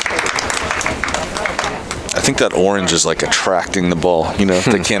spot. I think that orange is like attracting the ball. You know,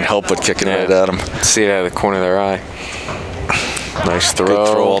 they can't help but kicking right at him. See it out of the corner of their eye. Nice throw. Good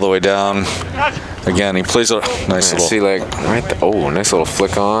throw all the way down. Again, he plays a nice little. See, like, right there. Oh, nice little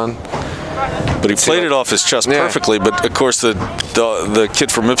flick on. But he played it off his chest perfectly. But of course, the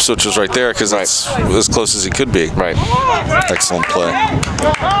kid from Ipswich was right there because that's as close as he could be. Right. Excellent play.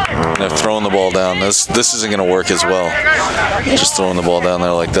 They're throwing the ball down. This isn't going to work as well. Just throwing the ball down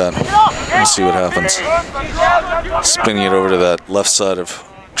there like that. Let's see what happens. Spinning it over to that left side of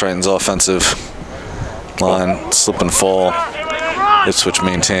Triton's offensive line. Slip and fall. Ipswich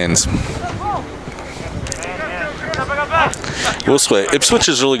maintains. We'll say Ipswich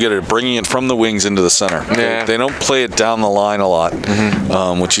is really good at bringing it from the wings into the center. Yeah. They don't play it down the line a lot,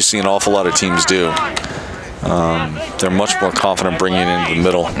 which you see an awful lot of teams do. They're much more confident bringing it into the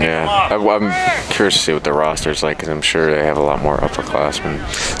middle. Yeah, I'm curious to see what the roster's like, because I'm sure they have a lot more upperclassmen.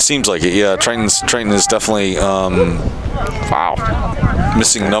 Seems like it, yeah. Triton is definitely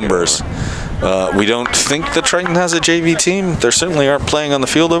missing numbers. We don't think that Triton has a JV team. They certainly aren't playing on the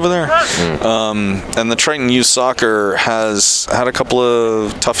field over there. And the Triton Youth Soccer has had a couple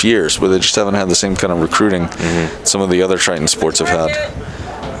of tough years where they just haven't had the same kind of recruiting some of the other Triton sports have had.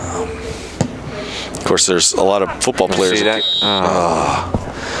 Of course, there's a lot of football players. See that?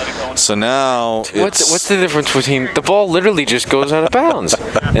 So now what's the difference between the ball literally just goes out of bounds,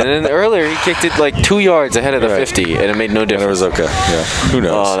 and then earlier he kicked it like 2 yards ahead of the 50, and it made no difference. And it was okay. Yeah. Who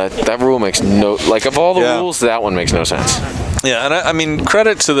knows? Oh, that rule makes no, like, of all the rules, that one makes no sense. Yeah, and I mean,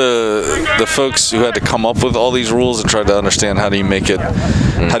 credit to the folks who had to come up with all these rules and try to understand how do you make it,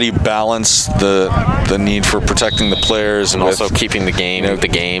 how do you balance the need for protecting the players and also keeping the game the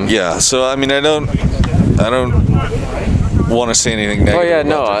game. Yeah. So I mean, I don't want to say anything negative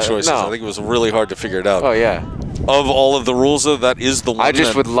about their choices. I think it was really hard to figure it out. Oh yeah. Of all of the rules, though, that is the one. I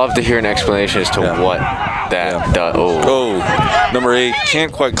just would love to hear an explanation as to what that does. Number 8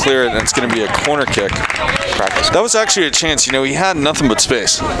 can't quite clear it, and it's going to be a corner kick. That was actually a chance. You know, he had nothing but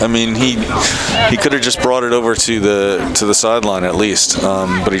space. I mean, he could have just brought it over to the sideline at least,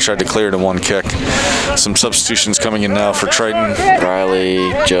 but he tried to clear it in one kick. Some substitutions coming in now for Triton.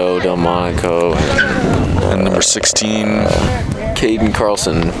 Riley, Joe Delmonico, and number 16, Caden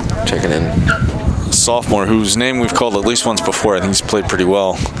Carlson checking in. Sophomore, whose name we've called at least once before. I think he's played pretty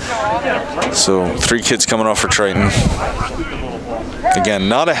well. So 3 kids coming off for Triton. Again,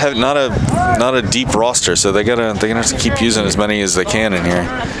 not a deep roster, so they're gonna have to keep using as many as they can in here.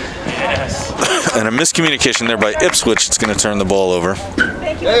 And a miscommunication there by Ipswich. It's going to turn the ball over.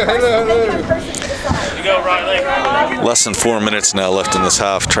 Less than 4 minutes now left in this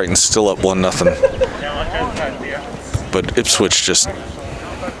half. Triton's still up 1-0. But Ipswich just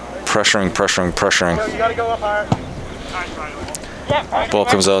pressuring. Ball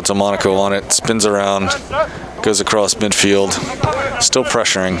comes out to Monaco on it, spins around, goes across midfield, still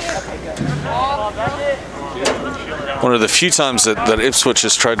pressuring. One of the few times that Ipswich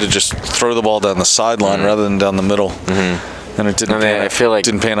has tried to just throw the ball down the sideline rather than down the middle. And it didn't. I feel like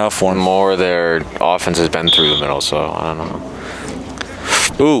didn't pan out for them. More their offense has been through the middle, so I don't know.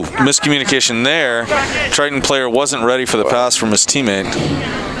 Ooh, miscommunication there. Triton player wasn't ready for the pass from his teammate.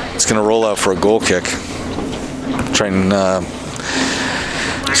 It's going to roll out for a goal kick. Triton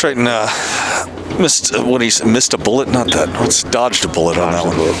missed a bullet. Not that. Let's dodged a bullet on that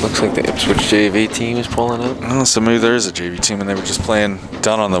one. Looks like the Ipswich JV team is pulling up. Oh, so maybe there is a JV team and they were just playing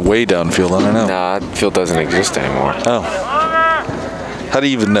down on the way downfield. I don't know. Nah, that field doesn't exist anymore. Oh. How do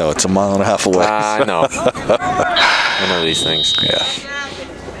you even know? It's a mile and a half away. I know. I know these things. Yeah.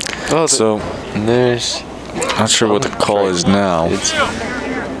 Oh, so there's. Not sure what the call is now.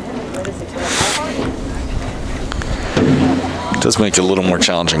 It does make it a little more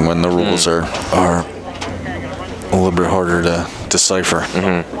challenging when the rules are a little bit harder to decipher.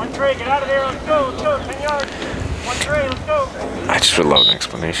 One tray, get out of there. Let's go. 10 yards. One tray, let's go. I just would love an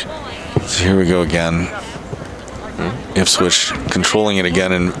explanation. So here we go again. Ipswich controlling it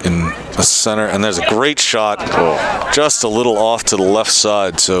again in the center, and there's a great shot, just a little off to the left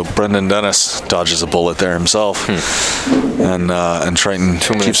side. So Brendan Dennis dodges a bullet there himself, and Triton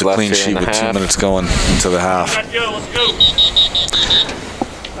keeps a clean sheet with 2 minutes going into the half.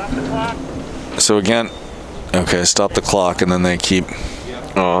 So again, okay, stop the clock, and then they keep.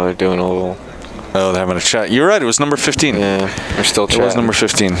 Oh, they're doing a little. Oh, they're having a chat. You're right. It was number 15. Yeah, they're still chatting. It was number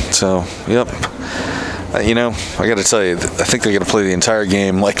 15. So, yep. You know, I got to tell you, I think they're going to play the entire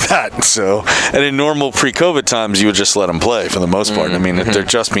game like that. So, and in normal pre-COVID times, you would just let them play for the most part. I mean, they're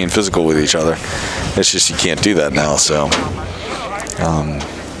just being physical with each other. It's just you can't do that now. So,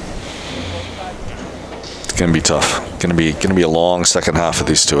 it's going to be tough. Going to be a long second half of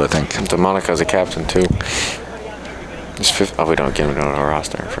these two, I think. DeMonico's a captain too. Oh, we don't get him on our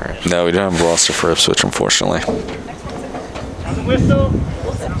roster for. No, we don't have a roster for Ipswich, unfortunately. Whistle.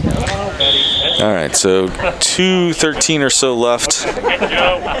 All right, so 2:13 or so left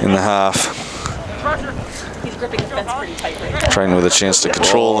in the half. He's gripping the fence pretty tight right now. Triton with a chance to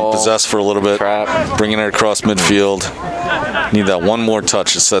control and possess for a little bit, bringing it across midfield. Need that one more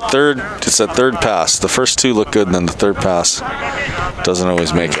touch. It's that third pass. The first two look good, and then the third pass doesn't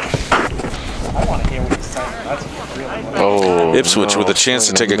always make it. Oh, Ipswich with a chance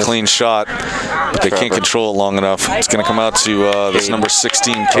to take a clean shot, but they can't control it long enough. It's going to come out to this number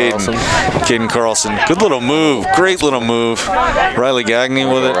 16, Caden Carlson. Good little move, great little move. Riley Gagney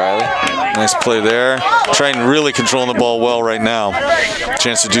with it. Nice play there. Triton really controlling the ball well right now.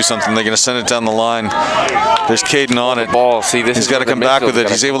 Chance to do something. They're going to send it down the line. There's Caden on it. He's got to come back with it.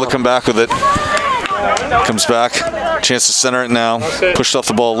 He's able to come back with it. Comes back. Chance to center it now. Pushed off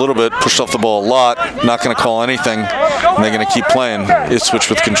the ball a little bit. Pushed off the ball a lot. Not going to call anything. And they're going to keep playing. Ipswich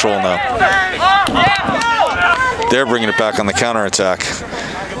with control now. They're bringing it back on the counterattack.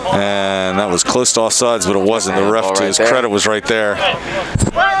 And that was close to offsides, but it wasn't. The ref, to his credit, was right there.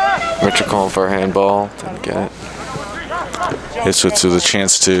 Richard calling for a handball. Didn't get it. Ipswich with a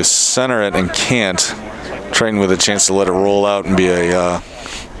chance to center it and can't. Triton with a chance to let it roll out and be a,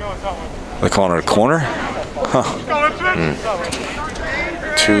 they calling it a corner? Huh.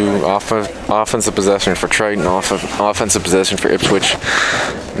 Two offensive possession for Triton, offensive possession for Ipswich.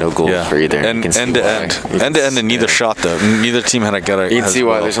 No goals for either. And end to end. End to end in neither shot, though. Neither team had a gut. You can see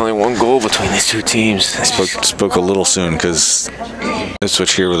why there's only one goal between these two teams. I spoke a little soon because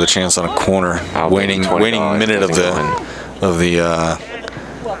Ipswich here with a chance on a corner. Waning minute of the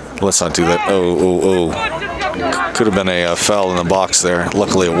let's not do that. Could have been a foul in the box there.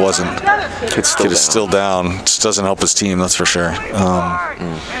 Luckily it wasn't. Kid is still down. Just doesn't help his team, that's for sure. You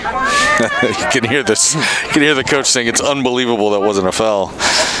can hear this. You can hear the coach saying it's unbelievable that wasn't a foul.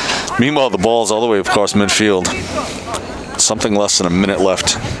 Meanwhile, the ball's all the way across midfield. Something less than a minute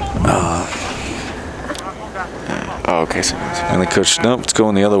left. Oh, okay. And the coach, nope, it's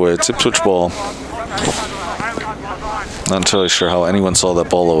going the other way. It's Ipswich ball. Not entirely sure how anyone saw that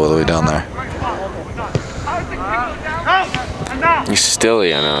ball all the way down there. He's still,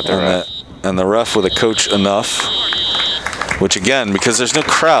 and the ref with a coach enough, which again, because there's no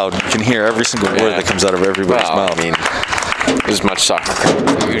crowd, you can hear every single word that comes out of everybody's mouth. I mean, as much soccer crowd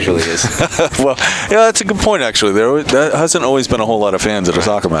as there usually is. Well, yeah, that's a good point, actually. There hasn't always been a whole lot of fans at a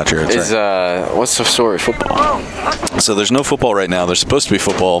soccer match here. What's the story of football? So there's no football right now. There's supposed to be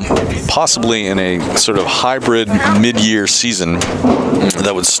football, possibly in a sort of hybrid mid-year season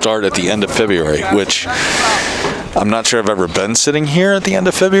that would start at the end of February, which I'm not sure I've ever been sitting here at the end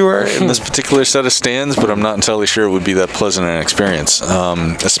of February in this particular set of stands, but I'm not entirely sure it would be that pleasant an experience,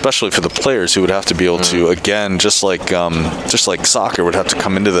 especially for the players who would have to be able to, again, just like soccer, would have to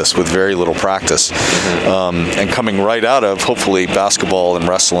come into this with very little practice, and coming right out of hopefully basketball and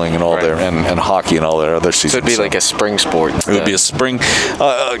wrestling and all their and hockey and all their other seasons. So it'd be like a spring sport. It would be a spring,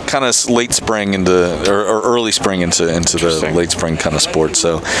 kind of late spring or early spring into the late spring kind of sport.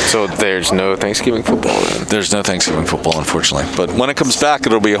 So there's no Thanksgiving football then? There's no Thanksgiving football, unfortunately. But when it comes back,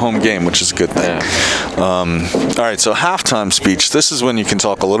 it'll be a home game, which is a good thing. Yeah. All right, so halftime speech. This is when you can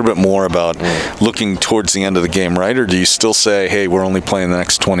talk a little bit more about looking towards the end of the game, right? Or do you still say, hey, we're only playing the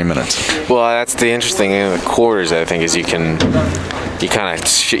next 20 minutes? Well, that's the interesting thing in the quarters, I think, is you can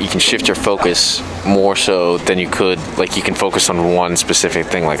shift your focus more so than you could, like you can focus on one specific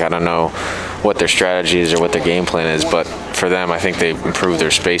thing. Like I don't know what their strategy is or what their game plan is, but for them I think they improved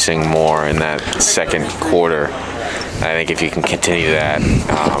their spacing more in that second quarter. I think if you can continue that,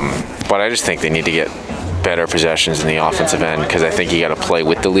 but I just think they need to get better possessions in the offensive end, because I think you got to play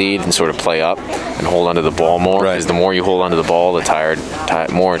with the lead and sort of play up and hold onto the ball more. Because the more you hold onto the ball, the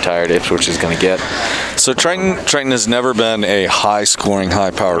more tired Ipswich is going to get. So Triton has never been a high-scoring,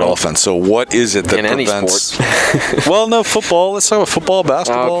 high-powered offense. So what is it that prevents? In any sport. Well, no, football. Let's talk about football,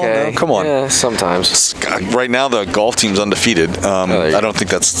 basketball. Okay. No, come on. Yeah, sometimes. Right now, the golf team's undefeated. I don't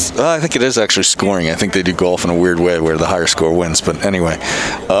think that's. I think it is actually scoring. I think they do golf in a weird way where the higher score wins. But anyway.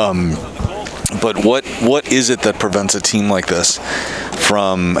 But what is it that prevents a team like this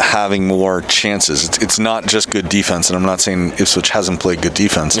from having more chances? It's not just good defense, and I'm not saying Ipswich hasn't played good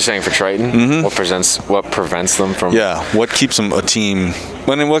defense. You're saying for Triton? Mm-hmm. What prevents them from? Yeah, what keeps them a team?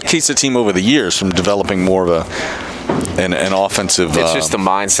 What keeps a team over the years from developing more of an offensive? It's just the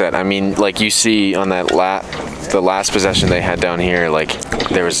mindset. I mean, like you see on that the last possession they had down here, like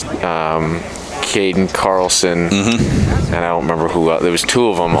there was Caden Carlson, and I don't remember who else. There was two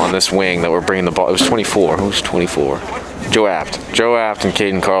of them on this wing that were bringing the ball. It was 24. Who was 24? Joe Apt and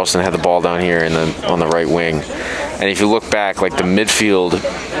Caden Carlson had the ball down here on the right wing. And if you look back, like the midfield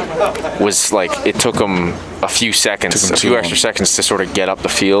was like, it took them a few seconds, a few extra seconds to sort of get up the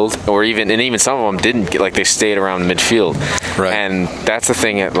field, or even some of them didn't get, like they stayed around midfield. Right. And that's the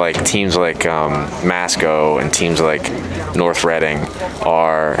thing at like teams like Masco and teams like North Reading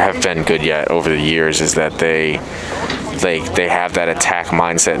have been good yet over the years, is that they have that attack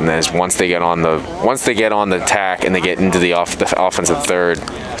mindset, and then once they get on the attack and they get into the offensive third,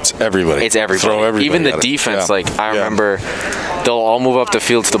 it's everybody. Throw everybody. Even the defense, like I remember, they'll all move up the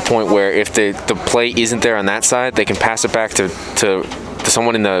field to the point where if the play isn't there on that side, they can pass it back to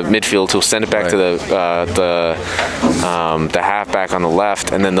someone in the midfield who'll send it back to the halfback on the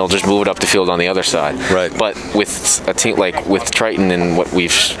left, and then they'll just move it up the field on the other side. Right. But with a team like with Triton, and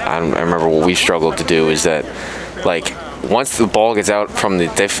I remember what we've struggled to do is that, like, once the ball gets out from the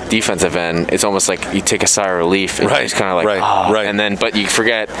defensive end, it's almost like you take a sigh of relief, and it's kind of like, and then, but you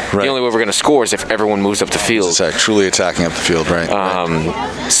forget the only way we're going to score is if everyone moves up the field. It's truly attacking up the field,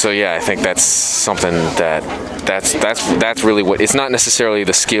 So yeah, I think that's something that's really what. It's not necessarily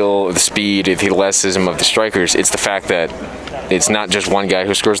the skill, the speed, the athleticism of the strikers. It's the fact that it's not just one guy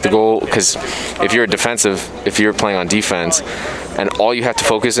who scores the goal. Because if you're playing on defense, and all you have to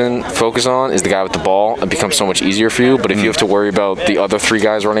focus on is the guy with the ball, it becomes so much easier for you. But if you have to worry about the other three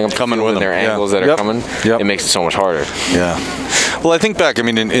guys running up coming with their angles that are coming, it makes it so much harder. Yeah. Well, I think back, I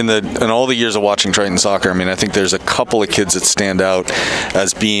mean, in all the years of watching Triton soccer, I mean, I think there's a couple of kids that stand out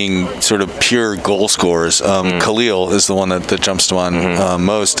as being sort of pure goal scorers. Khalil is the one that jumps to mind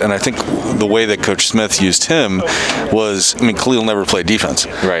most, and I think the way that Coach Smith used him was, I mean, Khalil never played defense,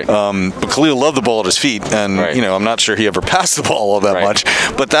 right? But Khalil loved the ball at his feet, and I'm not sure he ever passed the ball all that much,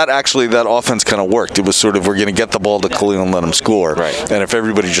 but that offense kind of worked. It was sort of, we're going to get the ball to Khalil and let him score, and if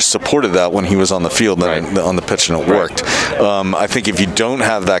everybody just supported that when he was on the field, then on the pitch, and it worked. I think if you don't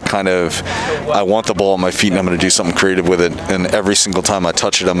have that kind of, I want the ball at my feet and I'm going to do something creative with it, and every single time I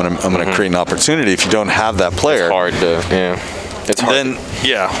touch it, I'm going to create an opportunity. If you don't have that player, it's hard to, it's hard.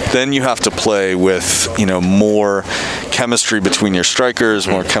 Then you have to play with more chemistry between your strikers,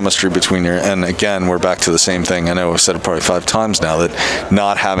 more chemistry between and again, we're back to the same thing. I know I've said it probably 5 times now, that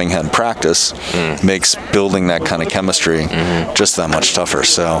not having had practice makes building that kind of chemistry just that much tougher.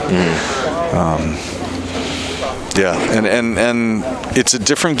 So. Yeah, and it's a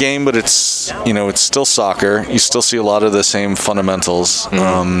different game, but it's it's still soccer. You still see a lot of the same fundamentals.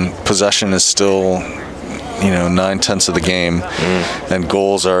 Possession is still 9/10 of the game, and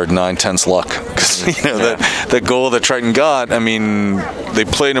goals are 9/10 luck. Because that goal that Triton got, I mean, they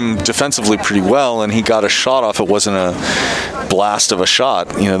played him defensively pretty well, and he got a shot off. It wasn't blast of a shot,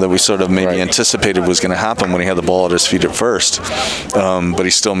 that we sort of maybe anticipated was going to happen when he had the ball at his feet at first. But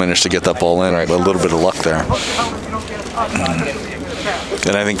he still managed to get that ball in. A little bit of luck there.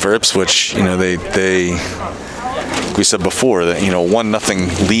 And I think for Ipswich, we said before that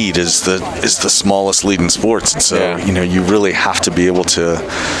 1-0 lead is the smallest lead in sports, and so you really have to be able to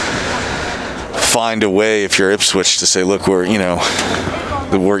find a way, if you're Ipswich, to say, look, we're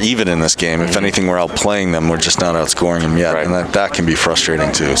even in this game. If anything, we're outplaying them. We're just not outscoring them yet, and that can be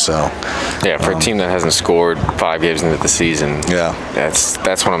frustrating too. So for a team that hasn't scored 5 games into the season,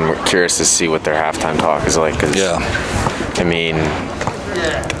 that's when I'm curious to see what their halftime talk is like. 'Cause, I mean,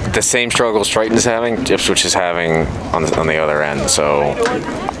 the same struggles Triton's having, Ipswich is having on the other end. So,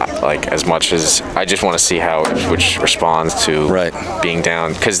 as much as I just want to see how Ipswich responds to being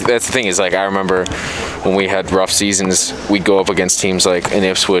down, because that's the thing is, I remember when we had rough seasons, we'd go up against teams like in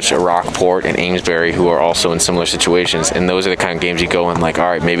Ipswich, Rockport, and Amesbury, who are also in similar situations, and those are the kind of games you go in all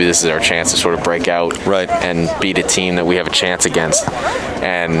right, maybe this is our chance to sort of break out and beat a team that we have a chance against.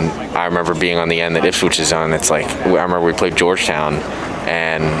 And I remember being on the end that Ipswich is on. It's I remember we played Georgetown,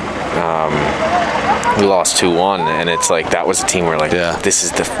 and we lost 2-1, and it's that was a team where this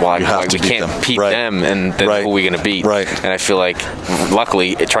is we can't beat them, and then who are we going to beat? And I feel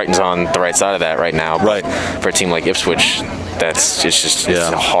luckily Triton's on the right side of that right now. But for a team like Ipswich, it's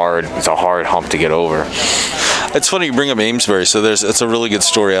a hard hump to get over. It's funny you bring up Amesbury. So it's a really good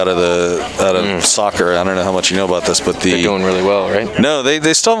story out of soccer. I don't know how much you know about this, but they're doing really well, right? No,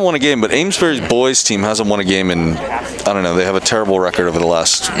 they still haven't won a game. But Amesbury's boys team hasn't won a game in, I don't know. They have a terrible record over the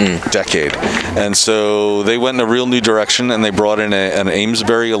last decade, and so they went in a real new direction, and they brought in an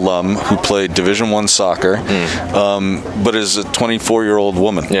Amesbury alum who played Division I soccer, but is a 24-year-old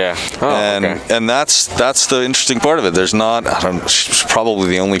woman. And that's the interesting part of it. There's not. She's probably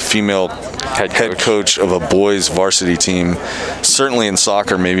the only female head coach of a boys varsity team, certainly in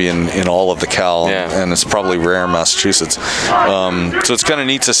soccer, maybe in all of the Cal, and it's probably rare in Massachusetts. So it's kind of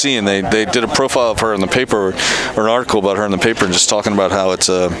neat to see, and they did a profile of her in the paper, or an article about her in the paper, and just talking about how it's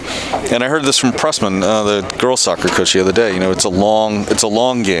and I heard this from Pressman, the girls soccer coach, the other day. It's a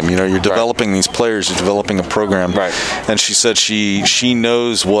long game. You're developing these players, you're developing a program, and she said she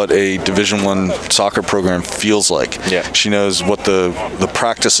knows what a Division I soccer program feels like. She knows what the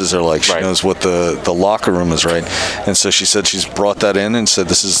practices are like. She knows what the locker room is and so she said she's brought that in and said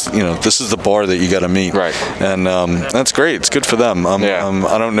this is the bar that you got to meet. And that's great. It's good for them.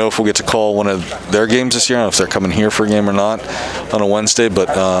 I don't know if we'll get to call one of their games this year. I don't know if they're coming here for a game or not on a Wednesday, but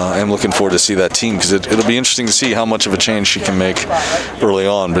I'm looking forward to see that team, because it'll be interesting to see how much of a change she can make early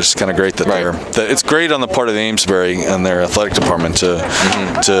on. But it's kind of great that it's great on the part of the Amesbury and their athletic department to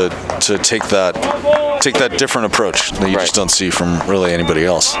take that different approach that you just don't see from really anybody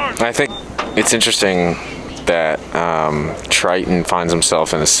else. I think it's interesting that Triton finds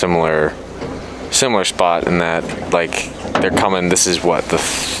himself in a similar spot in that they're coming. This is what, the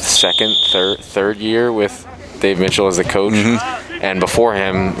third year with Dave Mitchell as the coach, and before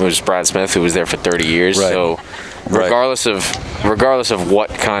him it was Brad Smith, who was there for 30 years. So regardless of what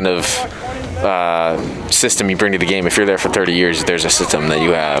kind of system you bring to the game, if you're there for 30 years, there's a system that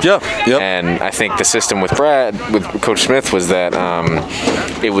you have. And I think the system with Coach Smith was that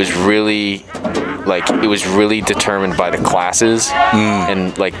it was really determined by the classes,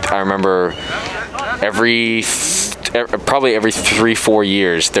 and I remember probably every 3-4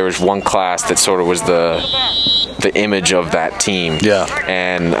 years there was one class that sort of was the image of that team,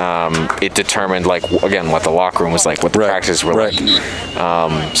 and it determined again what the locker room was like, what the practices were like.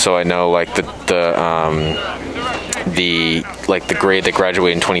 So I know the grade that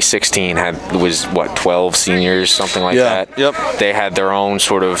graduated in 2016 was 12 seniors, something like that. They had their own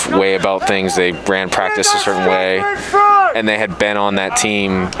sort of way about things. They ran practice a certain way, and they had been on that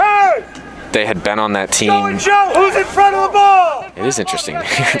team. Joe, who's in front of the ball? It is interesting. You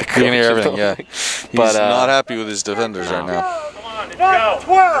can hear everything. He's not happy with his defenders right now.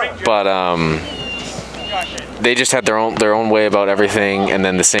 But they just had their own way about everything, and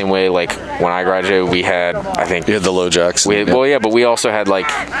then the same way when I graduated, we had, I think, you had the low jacks. But we also had I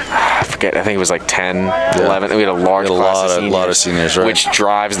forget, I think it was 10, 11. We had a large class of lot of seniors, which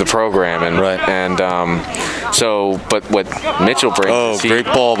drives the program, and but what Mitchell brings. Great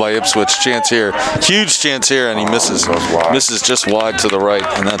ball by Ipswich. Chance here, huge chance here, and he misses. Misses just wide to the right,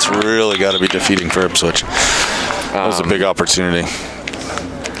 and that's really got to be defeating for Ipswich. That was a big opportunity.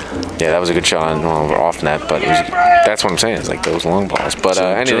 Yeah, that was a good shot off net, but that's what I'm saying. It's those long balls. But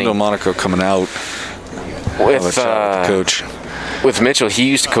anything. Joe Monaco coming out with coach. With Mitchell, he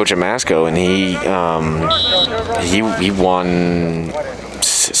used to coach at Masco, and he won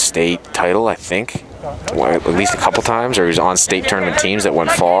state title, I think. at least a couple times, or he was on state tournament teams that went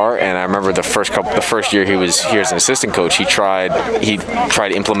far. And I remember the first year he was here as an assistant coach, he tried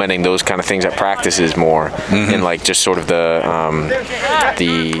implementing those kind of things at practices more, in like just sort of the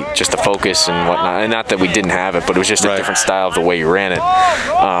focus and whatnot. And not that we didn't have it, but it was just a different style of the way you ran it.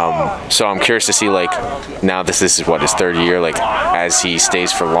 So I'm curious to see, like, now this is what, his third year, like as he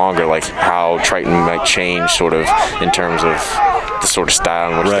stays for longer, like how Triton might change sort of in terms of the sort of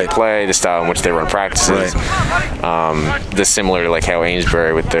style in which they play, the style in which they run practices. The similar to like how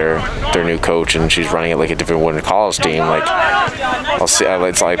Amesbury with their new coach, and she's running it like a different one college team. Like I'll see.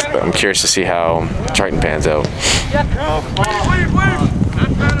 It's like I'm curious to see how Triton pans out.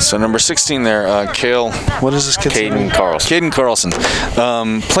 So number 16 there, Cale. What is this kid's name? Caden Carlson.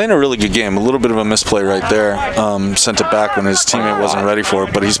 Playing a really good game. A little bit of a misplay right there. Sent it back when his teammate wasn't ready for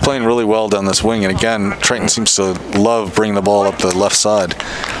it, but he's playing really well down this wing. And again, Triton seems to love bringing the ball up the left side.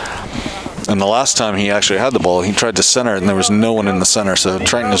 And the last time he actually had the ball, he tried to center it, and there was no one in the center. So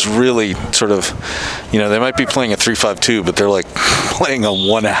Triton is really sort of, they might be playing a 3-5-2, but they're like playing on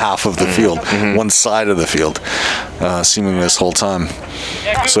one half of the field, one side of the field, seemingly this whole time.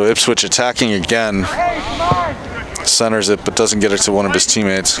 So Ipswich attacking again, centers it, but doesn't get it to one of his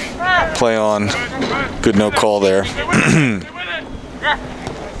teammates. Play on, good no call there.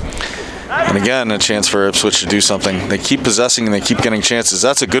 And again, a chance for Ipswich to do something. They keep possessing and they keep getting chances.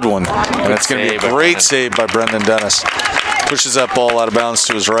 That's a good one. And it's going to be a great save by Brendan Dennis. Pushes that ball out of bounds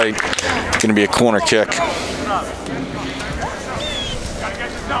to his right. Going to be a corner kick.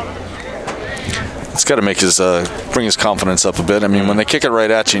 It's got to make bring his confidence up a bit. I mean, when they kick it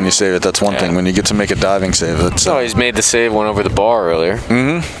right at you and you save it, that's one thing. When you get to make a diving save, that's... No, he's made the save, one over the bar earlier.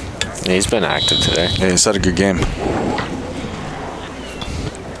 Yeah, he's been active today. Yeah, he's had a good game.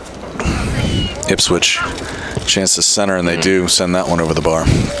 Ipswich, chance to center, and they do send that one over the bar.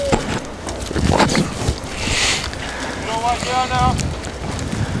 3 points.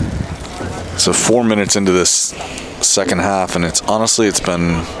 So 4 minutes into this second half, and it's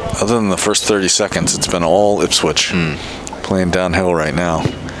been, other than the first 30 seconds, it's been all Ipswich playing downhill right now.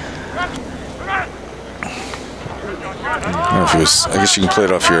 I don't know if it was, I guess you can play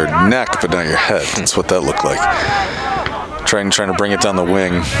it off your neck, but not your head. That's what that looked like. Trying to bring it down the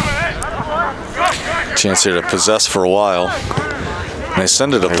wing. Chance here to possess for a while. And they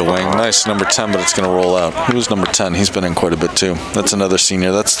send it up the wing. Nice number 10, but it's going to roll out. Who was number 10? He's been in quite a bit too. That's another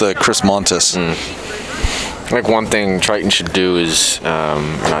senior. That's the Chris Montes. Like one thing Triton should do is,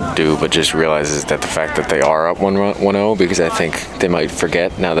 not do, but just realizes that the fact that they are up 1-0, because I think they might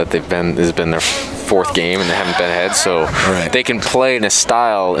forget now that this has been their fourth game and they haven't been ahead. So they can play in a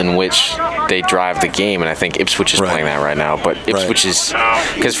style in which they drive the game, and I think Ipswich is playing that right now. But Ipswich is,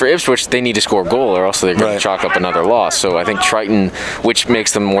 because for Ipswich they need to score a goal or else they're going to chalk up another loss. So I think Triton, which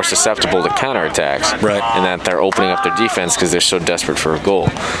makes them more susceptible to counterattacks, and that they're opening up their defense because they're so desperate for a goal.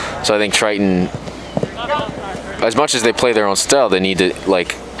 So I think Triton, as much as they play their own style, they need to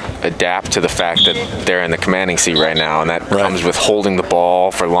adapt to the fact that they're in the commanding seat right now, and that comes with holding the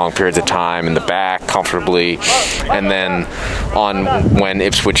ball for long periods of time in the back comfortably, and then when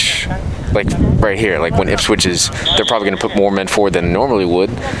Ipswich, right here, when Ipswich is, they're probably going to put more men forward than normally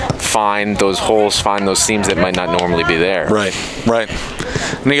would, find those holes, find those seams that might not normally be there. Right.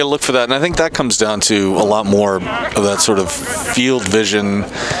 And you got to look for that, and I think that comes down to a lot more of that sort of field vision,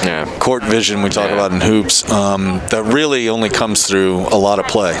 court vision we talk about in hoops, that really only comes through a lot of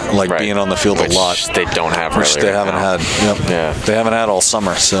play, being on the field a lot. They don't have which they haven't had. They haven't had all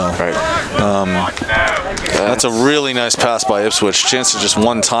summer. So that's a really nice pass by Ipswich. Chance to just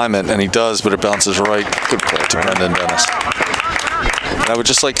one-time it, and he does, but it bounces right to Brendan Dennis. And I would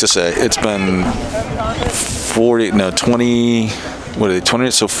just like to say it's been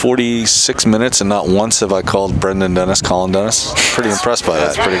 46 minutes, and not once have I called Brendan Dennis Colin Dennis. Pretty impressed by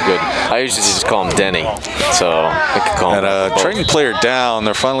that. That's pretty good. I usually just call him Denny, so I could call him. And Triton player down.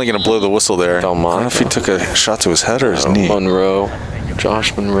 They're finally going to blow the whistle there. I don't know if he took a shot to his head or his knee.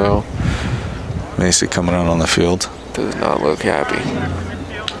 Josh Monroe. Macy coming out on the field. Does not look happy.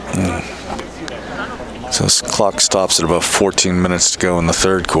 So this clock stops at about 14 minutes to go in the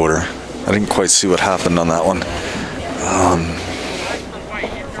third quarter. I didn't quite see what happened on that one.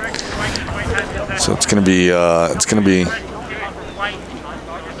 So it's going to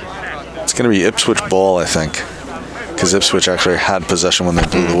be Ipswich ball, I think, because Ipswich actually had possession when they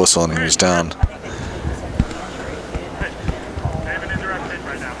blew the whistle and he was down.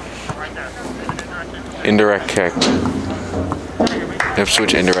 Indirect kick.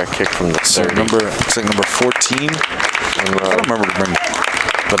 Ipswich indirect kick from the third. It's like number 14. I don't remember to bring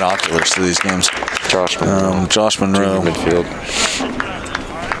binoculars to these games. Josh Monroe. Josh Monroe. Midfield.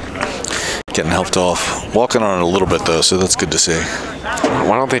 getting helped off. Walking on it a little bit, though, so that's good to see.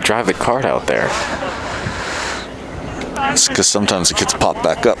 Why don't they drive the cart out there? It's because sometimes the kids pop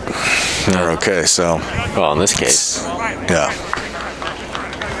back up. They're okay, so. Well, in this case. Yeah.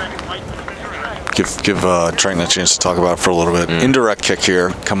 Give Triton a chance to talk about it for a little bit. Indirect kick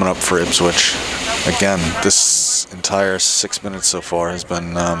here coming up for Ipswich. Again, this entire 6 minutes so far has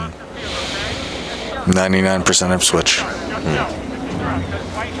been 99% Ipswich.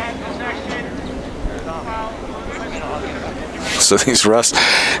 So these refs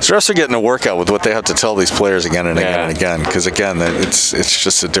are getting a workout with what they have to tell these players again and again and again. Because again, it's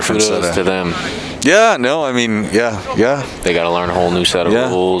just a different set of. To them. Yeah. No. I mean. Yeah. They got to learn a whole new set of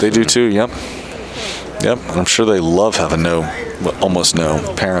rules. They do too. Yep. I'm sure they love having almost no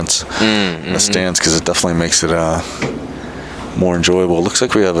parents in the stands, because it definitely makes it more enjoyable. It looks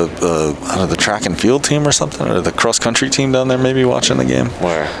like we have the track and field team or something, or the cross country team down there maybe watching the game.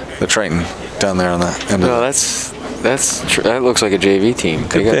 Where? The Triton down there on that end. No, that looks like a JV team.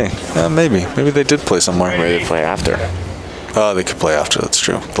 Could be. Maybe they did play somewhere. Maybe they play after. Oh, they could play after. That's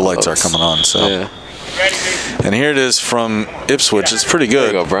true. The lights are coming on. So. Yeah. And here it is from Ipswich. It's pretty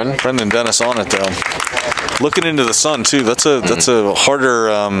good. There you go, Brendan. Brendan Dennis on it though. Looking into the sun too. That's a harder.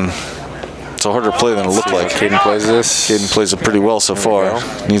 It's a harder play than it looked like. Caden plays this. Caden plays it pretty well so far.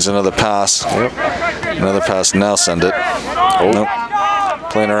 Needs another pass. Yep. Another pass. Now send it. Nope.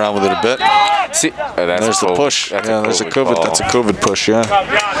 Playing around with it a bit. See, there's the push. There's a COVID. That's a COVID push. Yeah.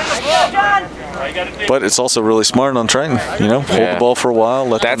 But it's also really smart on Triton. Hold the ball for a while.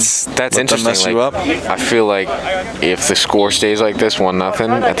 That's interesting. Them mess you up. I feel like if the score stays like this,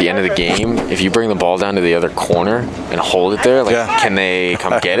 1-0 at the end of the game, if you bring the ball down to the other corner and hold it there, can they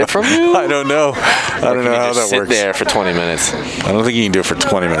come get it from you? I don't know. I don't know how that sit works. there for 20 minutes. I don't think you can do it for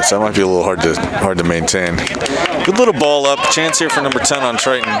 20 minutes. That might be a little hard to maintain. Good little ball up. Chance here for number 10 on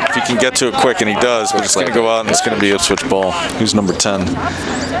Triton. If he can get to it quick, and he does, but it's going to go out and it's going to be Ipswich ball. Who's number 10?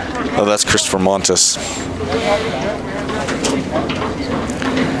 Oh, that's Christopher Montes.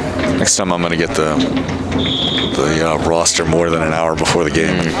 Next time I'm going to get the roster more than an hour before the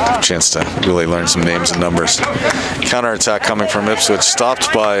game. A chance to really learn some names and numbers. Counterattack coming from Ipswich.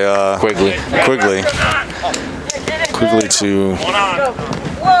 Stopped by Quigley to...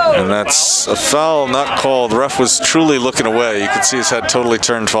 And that's a foul not called. The ref was truly looking away. You could see his head totally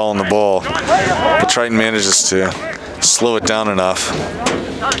turned following the ball. But Triton manages to slow it down enough.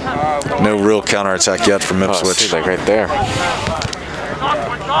 No real counterattack yet from Ipswich. See, like right there.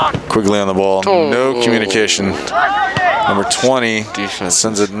 Quigley on the ball. No communication. Number 20 Defense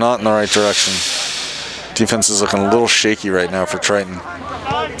sends it not in the right direction. Defense is looking a little shaky right now for Triton.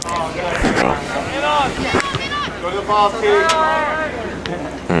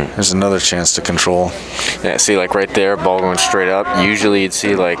 There's another chance to control. Yeah, see, like right there, ball going straight up. Usually you'd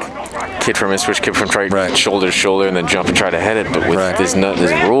see like kid from Ipswich, kid from Triton, shoulder to shoulder, and then jump and try to head it. But with this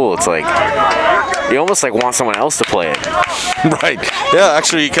rule, it's like you almost like want someone else to play it. Right. Yeah,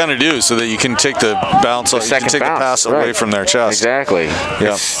 actually, you kind of do, so that you can take the bounce, you can take the pass away from their chest. Exactly.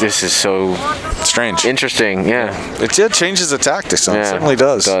 Yeah. This is so strange. Interesting. Yeah. It changes the tactics. It certainly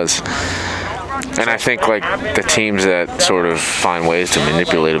does. It does. And I think like the teams that sort of find ways to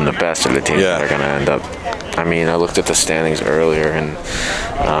manipulate them the best are the teams that are going to end up. I mean, I looked at the standings earlier, and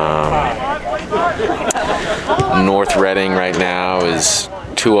North Reading right now is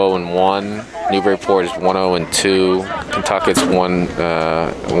 2-0-1. Newburyport is 1-0-2. Kentucket's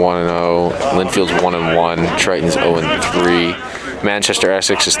 1-0. Linfield's 1-1. Triton's 0-3. Manchester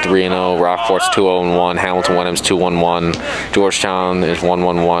Essex is 3-0. Rockport's 2-0-1. Hamilton Wenham's 2-1-1. Georgetown is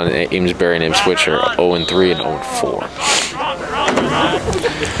 1-1-1. Amesbury and Ipswich are 0-3 and 0-4.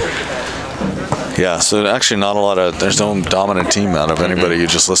 Yeah, so actually not a lot of, there's no dominant team out of anybody you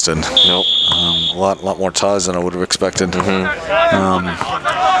just listed. Nope. A lot more ties than I would have expected.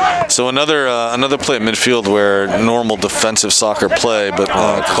 So another play at midfield where normal defensive soccer play, but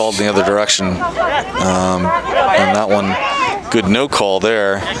called in the other direction. And that one, good no call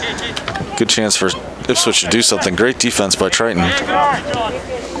there. Good chance for Ipswich to do something. Great defense by Triton.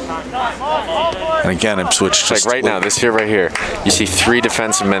 And again, Ipswich just... Like right now, this here right here, you see 3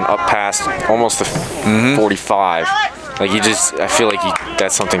 defensive men up past almost the 45. Like I feel like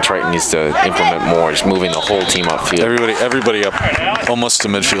that's something Triton needs to implement more, just moving the whole team upfield. Everybody up almost to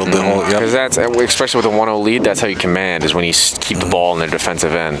midfield. Because that's, especially with a 1-0 lead, that's how you command, is when you keep the ball in their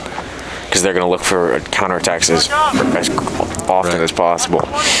defensive end. Because they're going to look for counterattacks as often as possible.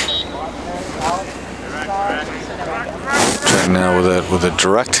 Triton now with a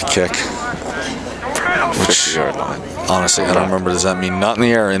direct kick. Which, honestly, I don't remember. Does that mean not in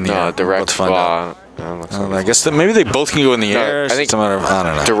the air or in the air? Direct. Let's find out. I guess that maybe they both can go in the air. I think it's a matter of, I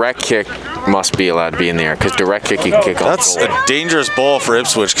don't know. Direct kick must be allowed to be in the air because direct kick you can kick off. That's a dangerous ball for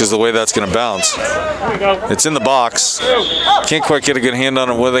Ipswich because the way that's going to bounce. It's in the box. Can't quite get a good hand on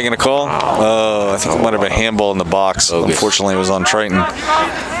it. What are they going to call? I think it might have been a handball in the box. Unfortunately, it was on Triton.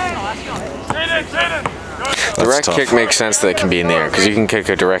 Direct kick makes sense that it can be in the air because you can kick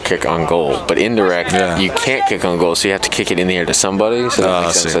a direct kick on goal, but indirect you can't kick on goal, so you have to kick it in the air to somebody. So that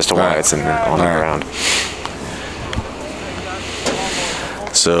makes sense as to why it's on the ground.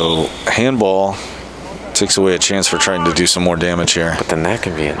 So handball takes away a chance for trying to do some more damage here. But then that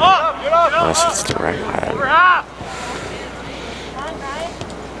can be in there, unless it's direct.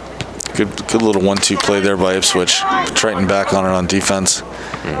 Good little 1-2 play there by Ipswich. Triton back on it on defense.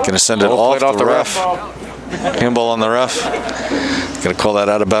 Gonna send it off the ref. Handball on the ref. Gonna call that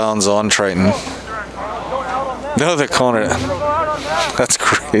out of bounds on Triton. No, they're calling it. That's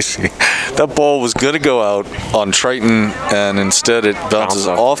crazy. That ball was going to go out on Triton, and instead it bounces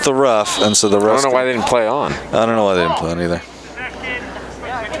off the ref, and so the ref. I don't know why they didn't play on. I don't know why they didn't play on either.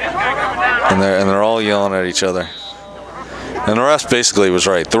 And they're all yelling at each other. And the ref basically was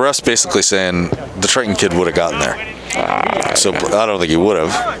right. The ref's basically saying the Triton kid would have gotten there. So I don't think he would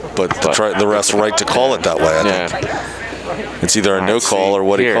have, but the ref's right to call it that way, I think. It's either a no call or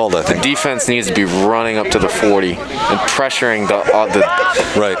what he called, I think. The defense needs to be running up to the 40 and pressuring the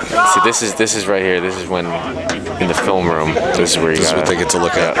right. See, this is right here. This is when in the film room. This is where this is what they get to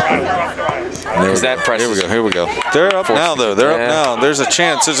look at. Here we go. They're up now, though. They're up now. There's a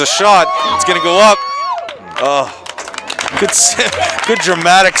chance. There's a shot. It's going to go up. Oh. Good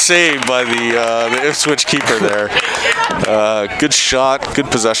dramatic save by the Ipswich keeper there. Good shot, good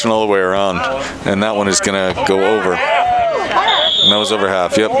possession all the way around. And that one is going to go over. And that was over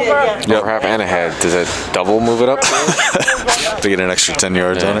half, yep. Over half and ahead. Does it double move it up? To get an extra 10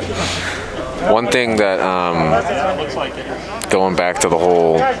 yards on it. One thing that, going back to the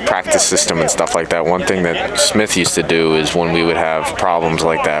whole practice system and stuff like that, one thing that Smith used to do is when we would have problems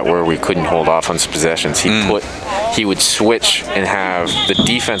like that where we couldn't hold offensive possessions, he would switch and have the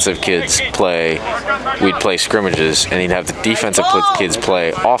defensive kids we'd play scrimmages, and he'd have the defensive kids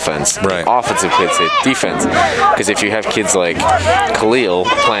play offense, offensive kids hit defense. Because if you have kids like Khalil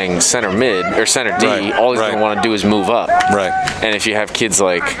playing center mid or center D, all he's going to want to do is move up. And if you have kids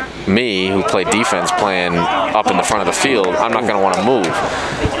like me who play defense playing up in the front of the field, I'm not going to want to move.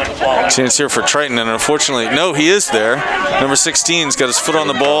 Chance here for Triton, and unfortunately, no, he is there. Number 16's got his foot on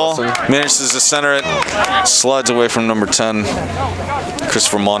the ball, manages to center it, slides away from number 10.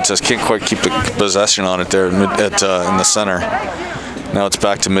 Christopher Montes can't quite keep the possession on it there in the center. Now it's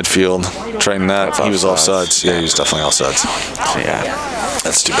back to midfield. Triton he was offsides. Yeah, he was definitely offsides. Yeah.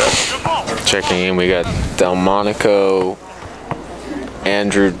 That's too bad. Checking in, we got Delmonico,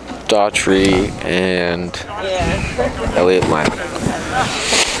 Andrew Daughtry, and Elliot Lang.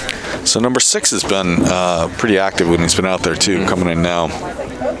 So number 6 has been pretty active when he's been out there too, coming in now.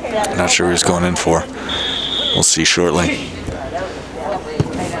 Not sure who he's going in for. We'll see shortly.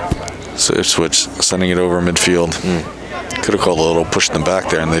 So Ipswich sending it over midfield. Could have called a little push them back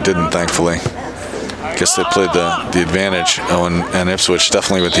there, and they didn't, thankfully. Guess they played the advantage, and Ipswich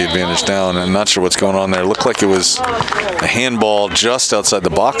definitely with the advantage down. I'm not sure what's going on there. It looked like it was a handball just outside the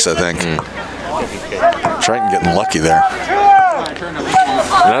box, I think. Triton getting lucky there.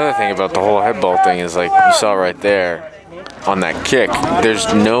 Another thing about the whole head ball thing is, like you saw right there on that kick,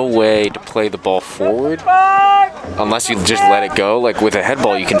 there's no way to play the ball forward unless you just let it go. Like with a head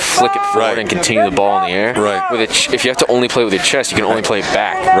ball, you can flick it forward and continue the ball in the air. If you have to only play with your chest, you can only play it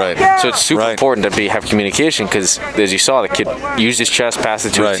back. So it's super important to have communication because, as you saw, the kid used his chest, passed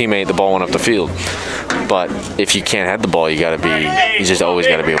it to a teammate, the ball went up the field. But if you can't head the ball, you just always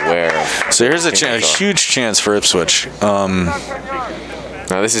got to be aware of. So here's a huge chance for Ipswich.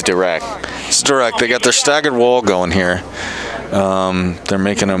 Now this is direct. It's direct. They got their staggered wall going here. They're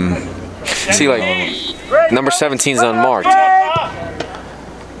making them. See, like number 17's unmarked.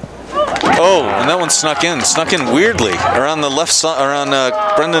 Oh, and that one snuck in weirdly around the left side, around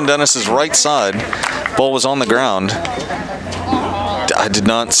Brendan Dennis's right side. Ball was on the ground. I did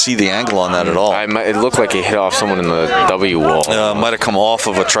not see the angle on that at all. It looked like it hit off someone in the W wall. Might have come off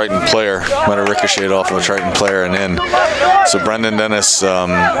of a Triton player. Might have ricocheted off of a Triton player and in. So Brendan Dennis,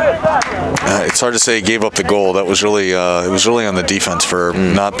 it's hard to say he gave up the goal. That was really, it was really on the defense for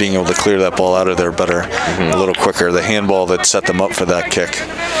not being able to clear that ball out of there better, a little quicker. The handball that set them up for that kick.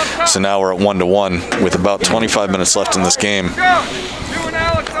 So now we're at 1-1 with about 25 minutes left in this game.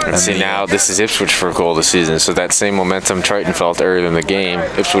 And see, now this is Ipswich for a goal this season, so that same momentum Triton felt earlier in the game,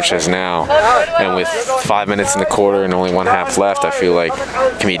 Ipswich has now. And with 5 minutes in the quarter and only 1/2 left, I feel like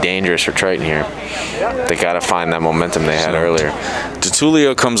it can be dangerous for Triton here. They got to find that momentum they had earlier.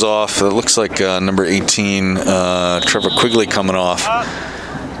 DiTullio comes off. It looks like number 18, Trevor Quigley, coming off.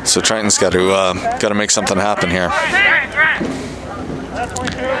 So Triton's got to make something happen here.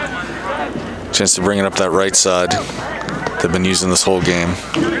 Chance to bring it up that right side. They've been using this whole game.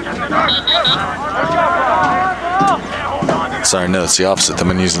 Sorry, no, it's the opposite. They've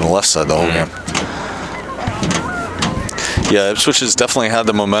been using the left side the whole game. Yeah, Ipswich has definitely had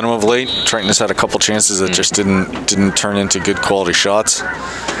the momentum of late. Triton has had a couple chances that just didn't turn into good quality shots.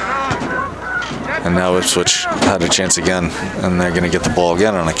 And now Ipswich had a chance again, and they're going to get the ball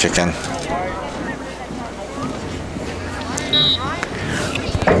again on a kick-in.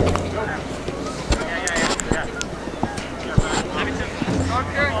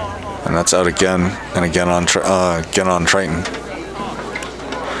 And that's out again, and again on Triton.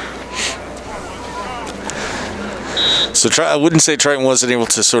 So I wouldn't say Triton wasn't able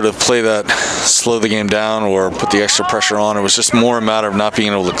to sort of play that, slow the game down or put the extra pressure on. It was just more a matter of not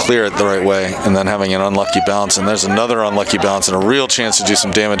being able to clear it the right way and then having an unlucky bounce. And there's another unlucky bounce and a real chance to do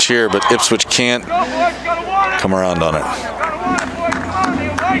some damage here, but Ipswich can't come around on it.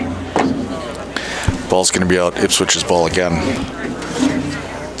 Ball's going to be out. Ipswich's ball again.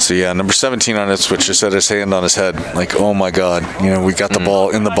 So yeah, number 17 on Ipswich just had his hand on his head, like, oh my God, you know, we got the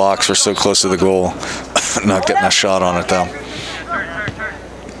ball in the box, we're so close to the goal, not getting a shot on it though.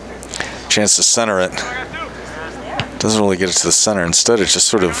 Chance to center it, doesn't really get it to the center. Instead, it just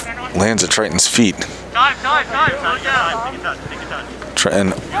sort of lands at Triton's feet.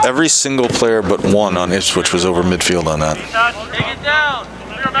 And every single player but one on Ipswich was over midfield on that.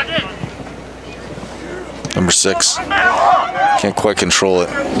 Number 6. Can't quite control it.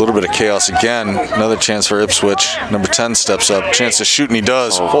 A little bit of chaos again. Another chance for Ipswich. Number 10 steps up. Chance to shoot, and he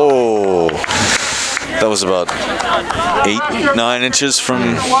does. Oh, that was about 8-9 inches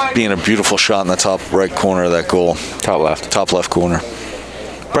from being a beautiful shot in the top right corner of that goal. Top left. Top left corner.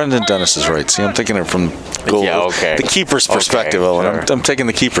 Brendan Dennis is right. See, I'm thinking it from goal. Yeah, okay. The keeper's perspective, Owen. Sure. I'm taking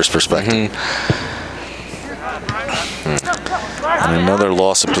the keeper's perspective. And another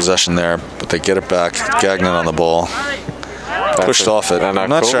loss of possession there, but they get it back. Gagnon on the ball. Pushed off it. I'm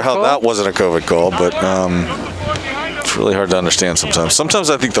not sure how that wasn't a COVID call, but it's really hard to understand sometimes. Sometimes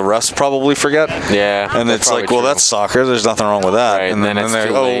I think the refs probably forget. Yeah. And it's like, well, that's soccer. There's nothing wrong with that. Right, and then they're,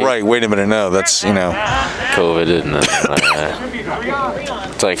 oh, right, wait a minute, no, that's, you know. COVID, isn't it?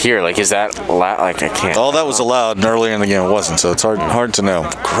 It's like here, like, is that allowed? Like, I can't. All that was allowed, and earlier in the game it wasn't, so it's hard to know.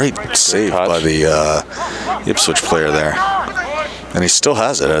 Great save by the Ipswich player there. And he still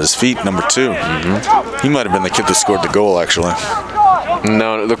has it at his feet, number 2. He might have been the kid that scored the goal, actually.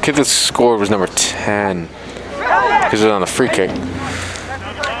 No, the kid that scored was number 10. Because it was on the free kick.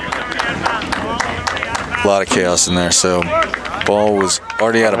 A lot of chaos in there, so ball was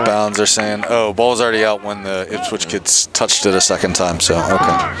already out of bounds, they're saying. Oh, ball was already out when the Ipswich kids touched it a second time, so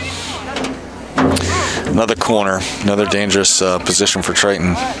okay. Another corner, another dangerous position for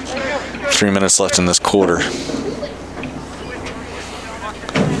Triton. 3 minutes left in this quarter.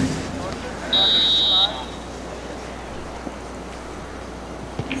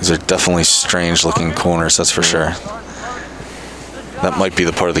 These are definitely strange looking corners, that's for sure. That might be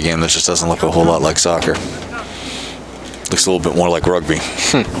the part of the game that just doesn't look a whole lot like soccer. Looks a little bit more like rugby.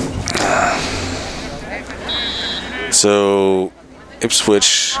 So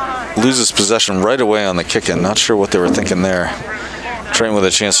Ipswich loses possession right away on the kick-in. Not sure what they were thinking there. Triton with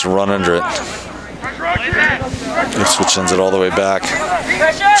a chance to run under it. Ipswich sends it all the way back.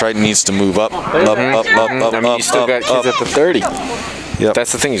 Triton needs to move up, up. I mean, you still got kids at the 30. Yep.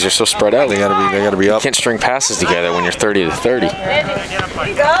 That's the thing, is you're so spread out. They gotta be up. You can't string passes together when you're 30 to 30.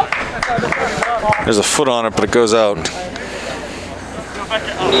 There's a foot on it, but it goes out.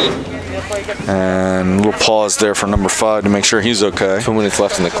 And a little pause there for number 5 to make sure he's okay. 2 minutes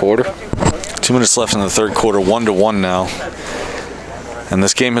left in the quarter. 2 minutes left in the third quarter, 1-1 now. And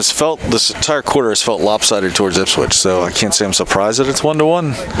this entire quarter has felt lopsided towards Ipswich, so I can't say I'm surprised that it's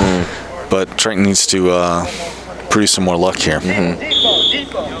 1-1. But Triton needs to produce some more luck here.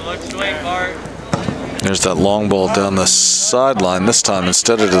 There's that long ball down the sideline this time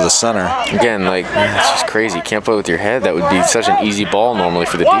instead of to the center. Again, like, it's just crazy. You can't play with your head. That would be such an easy ball normally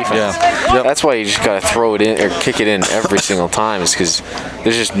for the defense. Yeah. Yep. That's why you just got to throw it in or kick it in every single time, is because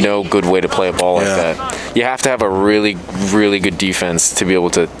there's just no good way to play a ball like that. you have to have a really, really good defense to be able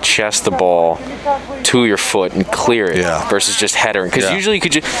to chest the ball to your foot and clear it versus just headering. Because usually you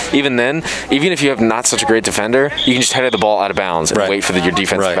could just, even then, even if you have not such a great defender, you can just header the ball out of bounds and wait for your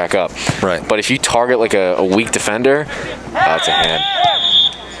defense to back up. Right. But if you target like a weak defender, that's a hand.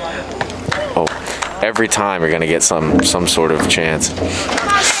 Oh, every time you're going to get some sort of chance.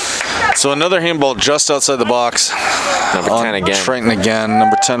 So another handball just outside the box. Number 10 again. Triton again.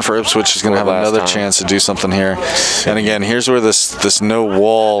 Number 10 for Ipswich is going to have another chance to do something here. And again, here's where this no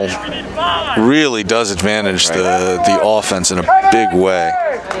wall really does advantage the offense in a big way.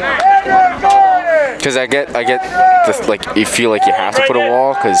 Because I get this, like, you feel like you have to put a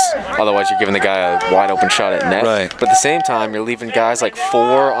wall because otherwise you're giving the guy a wide open shot at net. Right. But at the same time, you're leaving guys like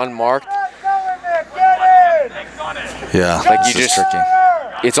 4 unmarked. Yeah, like you just tricky.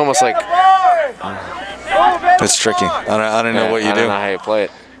 It's almost like it's tricky. I don't know what you do. I don't know how you play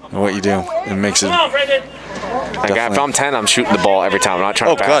it. What you do? It makes it. Like if I'm 10, I'm shooting the ball every time. I'm not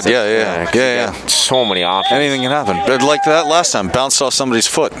trying to pass it. Yeah. So many options. Anything can happen. But like that last time, bounced off somebody's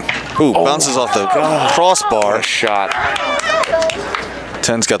foot. Ooh, bounces off the crossbar. What a shot.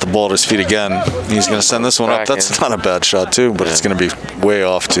 10's got the ball at his feet again. He's going to send this one up. That's not a bad shot, too, but it's going to be way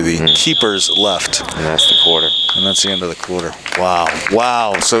off to the keeper's left. And that's the quarter. And that's the end of the quarter. Wow.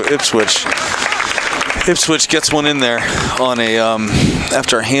 Wow. So Ipswich gets one in there on a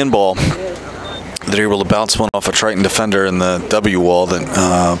after a handball. They're able to bounce one off a Triton defender in the W wall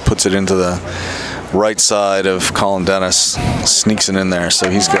that puts it into the right side of Colin Dennis, sneaks it in there. So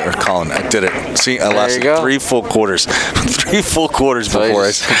he's got Colin. I did it. See, I lasted 3 full quarters. 3 full quarters before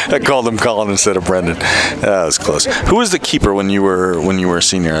I called him Colin instead of Brendan. That was close. Who was the keeper when you were a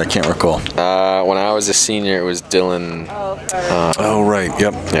senior? I can't recall. When I was a senior, it was Dylan. Oh right.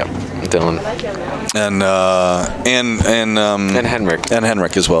 Yep. Dylan. And Henrik. And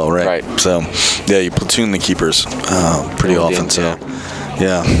Henrik as well, right? Right. So yeah, you platoon the keepers pretty often. So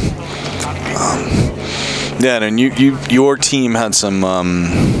yeah. And your team had some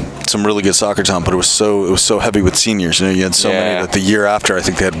really good soccer talent, but it was so heavy with seniors. You know, you had so many that the year after, I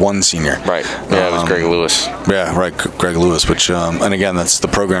think they had 1 senior. Right. Yeah, it was Greg Lewis. Yeah, right, Greg Lewis. Which and again, the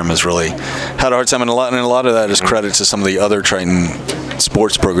program has really had a hard time, and a lot of that is credit to some of the other Triton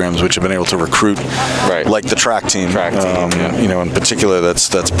sports programs which have been able to recruit, like the track team. You know, in particular,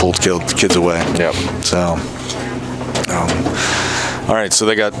 that's pulled kids away. Yep. So. All right, so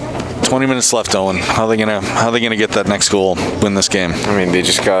they got 20 minutes left, Owen. How are they gonna get that next goal, win this game? I mean, they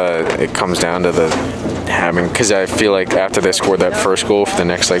just gotta. It comes down to because I feel like after they scored that first goal, for the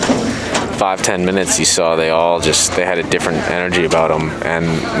next 5-10 minutes, you saw they had a different energy about them, and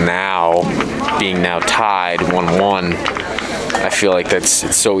now being tied 1-1. I feel like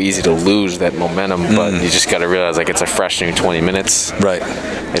it's so easy to lose that momentum, but you just got to realize it's a fresh new 20 minutes. Right.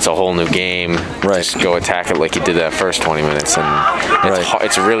 It's a whole new game. Right. Just go attack it like you did that first 20 minutes, and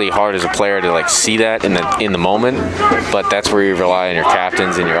it's really hard as a player to see that in the moment. But that's where you rely on your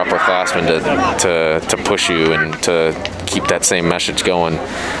captains and your upperclassmen to push you and to keep that same message going.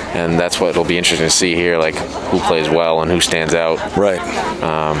 And that's what it'll be interesting to see here, who plays well and who stands out. Right.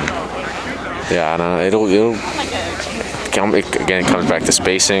 I don't know. It comes back to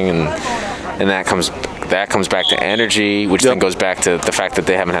spacing, and that comes back to energy, which then goes back to the fact that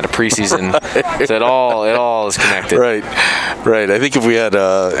they haven't had a preseason. So it all is connected. Right. I think if we had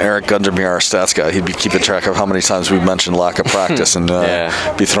Eric Gundermere, our stats guy, he'd be keeping track of how many times we've mentioned lack of practice and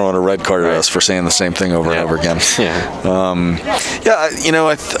be throwing a red card at us for saying the same thing over and over again. I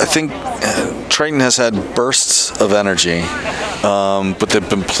think Triton has had bursts of energy, but they've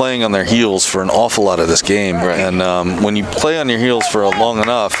been playing on their heels for an awful lot of this game. Right. And when you play on your heels for long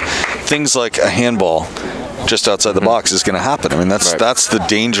enough, things like a handball just outside the box is going to happen. I mean, that's the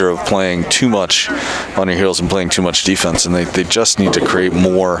danger of playing too much on your heels and playing too much defense, and they just need to create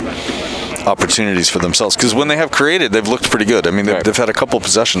more opportunities for themselves, because when they have created, they've looked pretty good. I mean, they've had a couple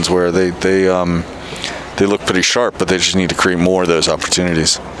positions where they look pretty sharp, but they just need to create more of those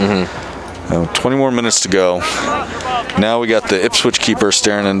opportunities. 20 more minutes to go. Now we got the Ipswich keeper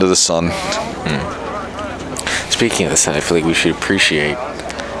staring into the sun. Speaking of the sun, I feel like we should appreciate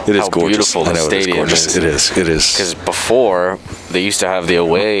how beautiful the stadium is. It is. Because before, they used to have the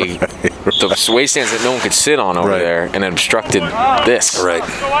away stands that no one could sit on over there, and it obstructed this. Right.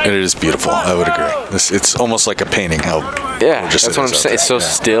 And it is beautiful. I would agree. It's almost like a painting. That's what I'm saying. It's so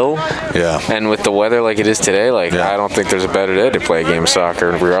still. Yeah. And with the weather like it is today, I don't think there's a better day to play a game of soccer,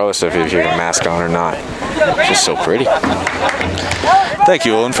 regardless of if you have a mask on or not. It's just so pretty. Thank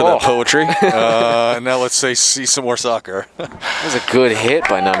you, Owen, for that poetry. Now let's see some more soccer. That was a good hit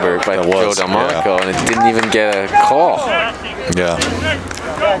by Joe Delmonico, and it didn't even get a call. Yeah.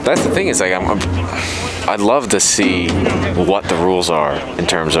 That's the thing, is I'm I'd love to see what the rules are in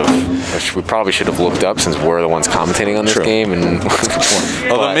terms of, which we probably should have looked up since we're the ones commentating on this game. And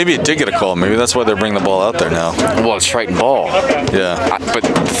although maybe it did get a call. Maybe that's why they're bringing the ball out there now. Well, it's Triton ball. Yeah. But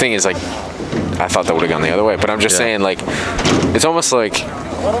the thing is, like, I thought that would have gone the other way. But I'm just saying, like, it's almost like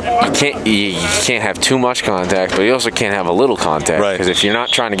you can't have too much contact, but you also can't have a little contact. Right. Because if you're not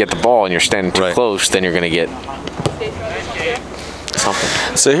trying to get the ball and you're standing too close, then you're going to get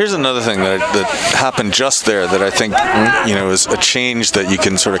something. So here's another thing that happened just there that I think is a change that you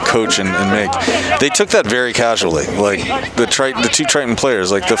can sort of coach and make. They took that very casually. Like the two Triton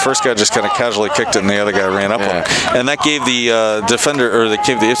players, like the first guy just kind of casually kicked it and the other guy ran up on him. And that gave the defender, or that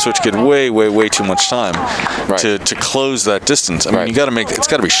gave the Ipswich kid way too much time to close that distance. I mean, you got to it's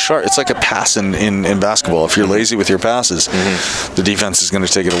got to be sharp. It's like a pass in basketball. If you're lazy with your passes, the defense is going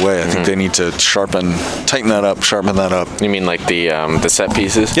to take it away. I think they need to tighten that up, sharpen that up. You mean like the set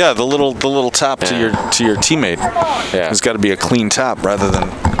pieces? Yeah, the little tap to your teammate. Yeah, it's got to be a clean tap rather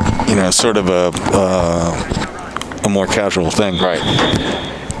than sort of a more casual thing. Right.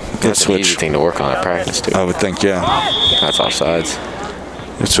 That's an easy thing to work on at practice too. I would think, yeah. That's offsides.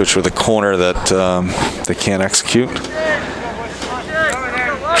 Ipswich with a corner that they can't execute.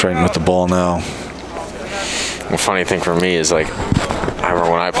 Triton with the ball now. The funny thing for me is, like, I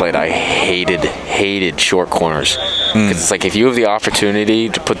remember when I played, I hated short corners. Because it's like, if you have the opportunity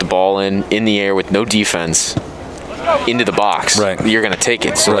to put the ball in the air with no defense into the box, you're going to take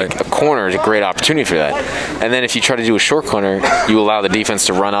it. So like a corner is a great opportunity for that. And then if you try to do a short corner, you allow the defense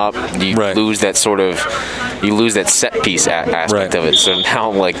to run up. You lose that set piece aspect of it. So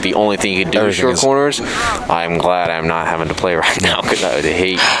now, like, the only thing you can do is short corners. I'm glad I'm not having to play right now, because I would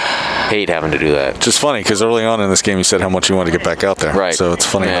hate having to do that. Just funny, because early on in this game you said how much you wanted to get back out there. Right. So it's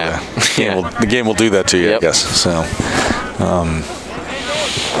funny how the game will do that to you, I guess. So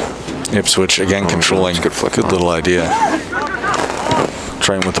Ipswich again controlling. Good little idea.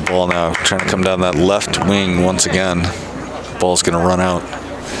 Triton with the ball now, trying to come down that left wing once again. Ball's going to run out.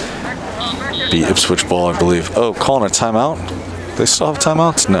 Be Ipswich ball, I believe. Oh, calling a timeout? They still have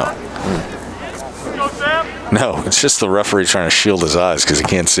timeouts? No. No, it's just the referee trying to shield his eyes because he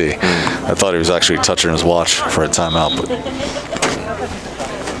can't see. I thought he was actually touching his watch for a timeout. But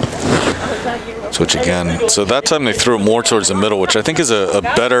switch again. So that time they threw it more towards the middle, which I think is a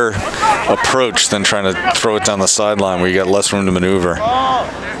better approach than trying to throw it down the sideline where you got less room to maneuver.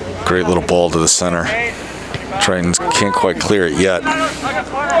 Great little ball to the center. Tritons can't quite clear it yet.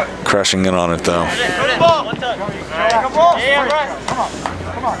 Crashing in on it though.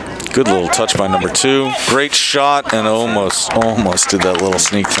 Good little touch by number 2. Great shot, and almost did that little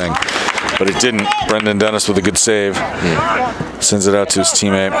sneak thing. But it didn't. Brendan Dennis with a good save. Sends it out to his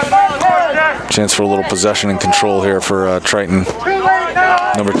teammate. Chance for a little possession and control here for Triton.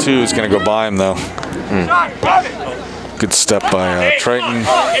 Number 2 is going to go by him, though. Good step by Triton.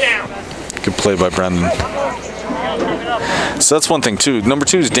 Good play by Brendan. So that's one thing too. Number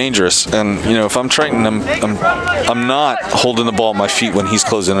 2 is dangerous, and if I'm Triton, I'm not holding the ball at my feet when he's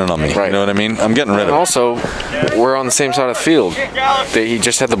closing in on me. You know what I mean? I'm getting rid of it. Also, we're on the same side of the field. He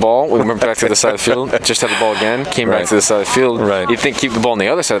just had the ball. We went back to the side of the field. Just had the ball again. Came back to the side of the field. You'd think keep the ball on the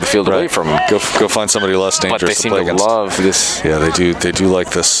other side of the field away from him. Go find somebody less dangerous. But they seem to love this. Yeah, they do. They do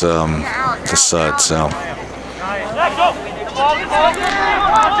like this this side. So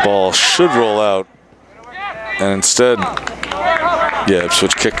ball should roll out. And instead,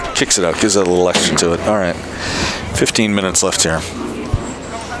 Ipswich kicks it out, gives that a little extra to it. All right, 15 minutes left here.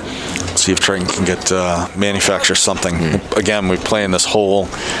 See if Triton can get manufacture something. Again, we're playing this whole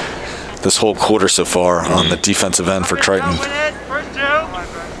quarter so far on the defensive end for Triton.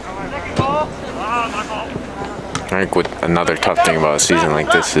 I think another tough thing about a season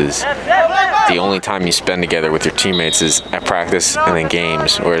like this is the only time you spend together with your teammates is at practice and then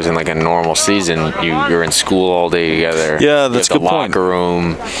games. Whereas in like a normal season, you're in school all day together. Yeah, that's a good point. Locker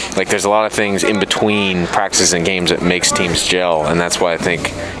room, like there's a lot of things in between practices and games that makes teams gel, and that's why I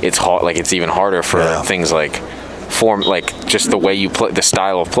think it's hard. Like it's even harder for things like form, like just the way you play, the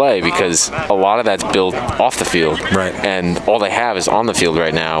style of play, because a lot of that's built off the field, and all they have is on the field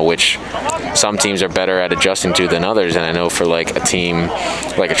right now, which some teams are better at adjusting to than others. And I know for like a team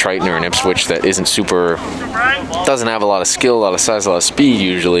like a Triton or an Ipswich that doesn't have a lot of skill, a lot of size, a lot of speed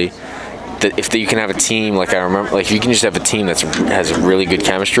usually, that if you can have a team, like I remember, like if you can just have a team that has really good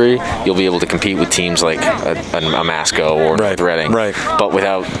chemistry, you'll be able to compete with teams like a Masco or North Reading. But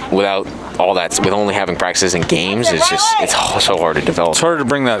without all that, with only having practices and games, it's so hard to develop. It's hard to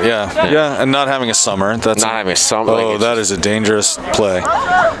bring that, and not having a summer. That's not having a summer. Oh, that is a dangerous play.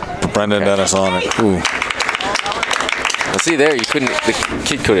 Put Brendan Dennis on it. Ooh. Well, see there, you couldn't. The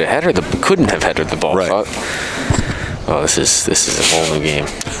kid couldn't have headed the ball. Right. Oh, this is a whole new game.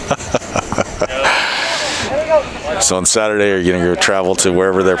 So on Saturday, are you going to go travel to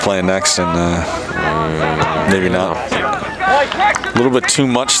wherever they're playing next? And maybe not. A little bit too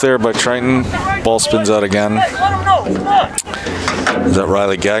much there by Triton. Ball spins out again. Is that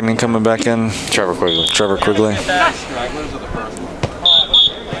Riley Gagnon coming back in? Trevor Quigley.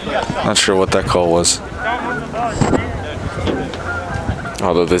 Not sure what that call was.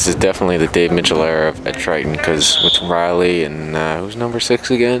 Although this is definitely the Dave Mitchell era at Triton, because with Riley and who's number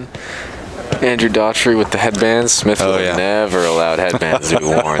 6 again? Andrew Daughtry with the headbands. Smith never allowed headbands to be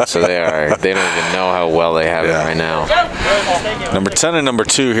worn, so they don't even know how well they have it right now. Number 10 and number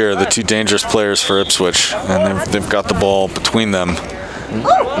 2 here are the 2 dangerous players for Ipswich, and they've got the ball between them.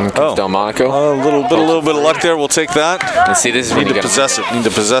 Delmonico. A little bit of luck there. We'll take that. And see, this is need to possess it. Need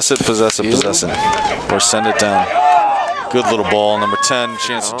to possess it, or send it down. Good little ball. Number 10,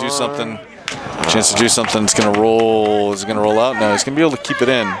 chance to do something. It's going to roll. Is it going to roll out? No, he's going to be able to keep it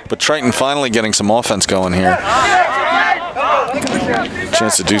in. But Triton finally getting some offense going here.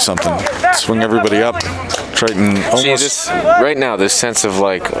 Chance to do something. Swing everybody up. Triton almost. See, right now, this sense of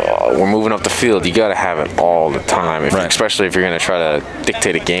like, we're moving up the field, you got to have it all the time. Especially if you're going to try to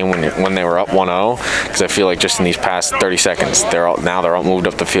dictate a game when they were up 1-0. Because I feel like just in these past 30 seconds, they're all moved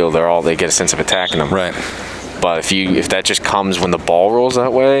up the field. They get a sense of attacking them. Right. But if that just comes when the ball rolls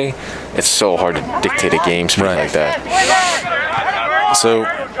that way, it's so hard to dictate a game speed like that. So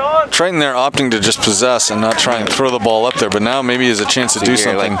Triton there opting to just possess and not try and throw the ball up there, but now maybe he has a chance to do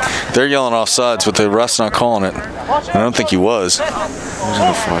something. They're yelling offsides, but the ref's not calling it. I don't think he was. He was on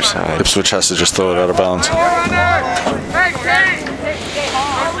the far side. Ipswich has to just throw it out of bounds.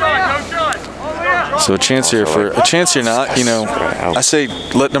 So a chance here now. I say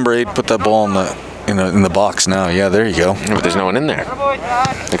let number 8 put that ball in the box now. Yeah, there you go. But there's no one in there.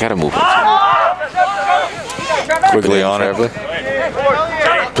 They got to move it. Quigley on it.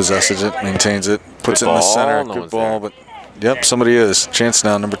 Possesses it, maintains it, puts it in the center. Good ball, but yep, somebody is. Chance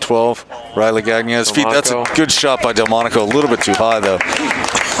now, number 12. Riley Gagnon has feet. That's a good shot by Delmonico. A little bit too high, though.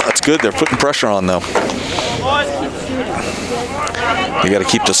 That's good. They're putting pressure on, though. They got to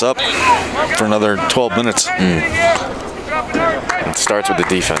keep this up for another 12 minutes. It starts with the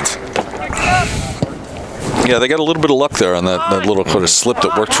defense. Yeah, they got a little bit of luck there on that little kind of slip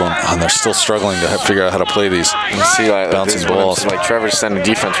that worked for them. And they're still struggling to figure out how to play these bouncing balls. Like Trevor's sending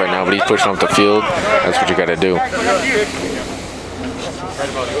defense right now, but he's pushing up the field. That's what you got to do.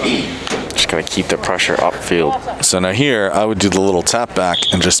 Just got to keep the pressure upfield. So now here, I would do the little tap back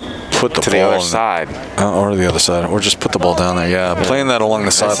and just put the ball to the other side. Or the other side. Or just put the ball down there. Yeah, playing that along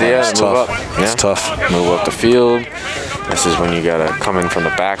the sideline is tough. It's tough. Move up the field. This is when you got to come in from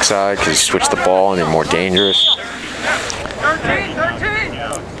the backside because you switch the ball and you're more dangerous.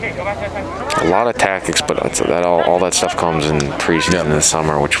 A lot of tactics, but all that stuff comes in preseason in the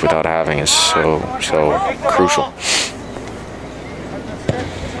summer, which without having is so crucial.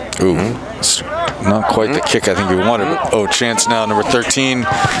 Ooh, not quite the kick I think we wanted. But, chance now, number 13.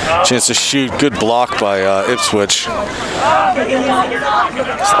 Chance to shoot. Good block by Ipswich.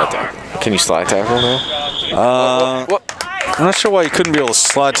 Can you slide tackle now? I'm not sure why you couldn't be able to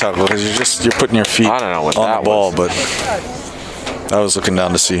slide tackle because you're putting your feet on the ball. But I was looking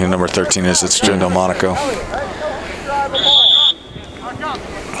down to see who number 13 is. It's Joe Delmonico.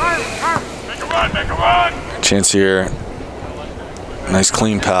 Chance here. Nice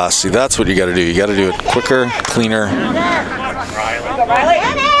clean pass. See, that's what you got to do. You got to do it quicker, cleaner.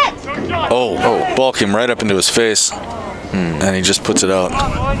 Ball came right up into his face, and he just puts it out.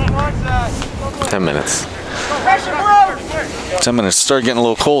 10 minutes. 10 minutes. Started getting a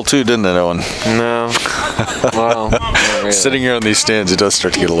little cold too, didn't it, Owen? No. Well, really. Sitting here on these stands, it does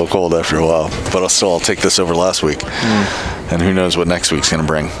start to get a little cold after a while. But I'll take this over last week, and who knows what next week's going to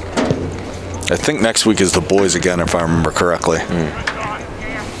bring. I think next week is the boys again, if I remember correctly.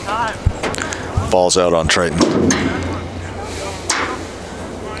 Ball's out on Triton.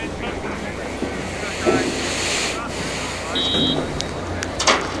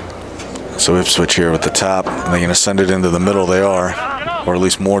 So Ipswich here with the tap. They're going to send it into the middle. They are, or at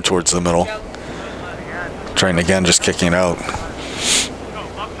least more towards the middle. Triton again just kicking it out.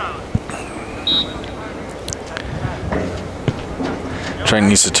 Triton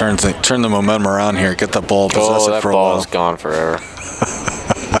needs to turn the momentum around here. Get that ball, possess it for a while. That ball's gone forever.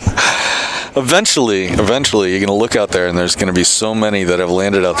 Eventually, you're going to look out there, and there's going to be so many that have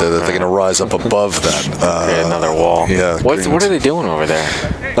landed out there that they're going to rise up above that. Create another wall. Yeah. What are they doing over there?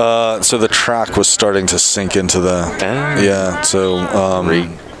 So the track was starting to sink into the. Yeah. So they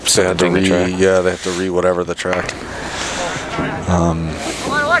had to they have to whatever the track.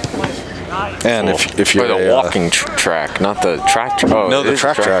 And if you're the walking track, not the track. Oh, no, the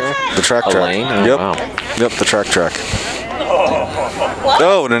track. The track. Lane? Oh, yep. Wow. Yep, the track.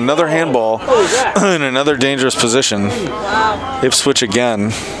 Oh, and another handball in another dangerous position. Ipswich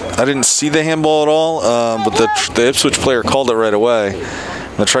again. I didn't see the handball at all, but the Ipswich player called it right away.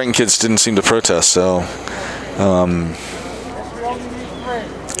 The Triton kids didn't seem to protest, so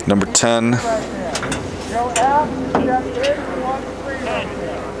number 10.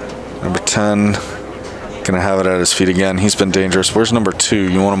 Number 10, gonna have it at his feet again. He's been dangerous. Where's number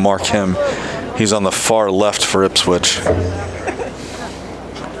 2? You want to mark him. He's on the far left for Ipswich.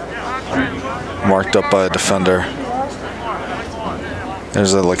 Marked up by a defender.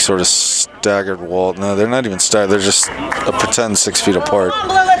 There's a sort of staggered wall. No, they're not even staggered. They're just a pretend 6 feet apart.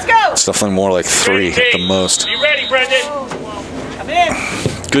 It's definitely more like 3 at the most. You ready, Brendan? Come in.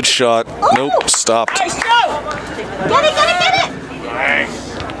 Good shot. Nope, stopped. Get it! Nice.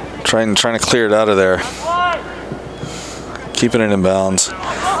 Trying to clear it out of there. Keeping it in bounds.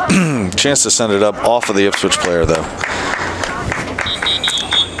 Chance to send it up off of the Ipswich player, though.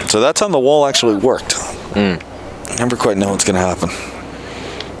 So that time the wall actually worked. Never quite know what's going to happen.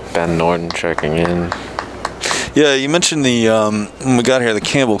 Ben Norton checking in. Yeah, you mentioned the when we got here, the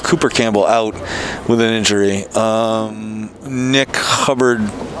Cooper Campbell out with an injury. Nick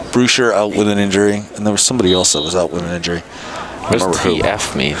Hubbard-Bruscher out with an injury, and there was somebody else that was out with an injury. What does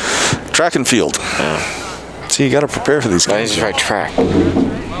TF mean? Track and field. Yeah. See, you got to prepare for these Why guys. did you write track?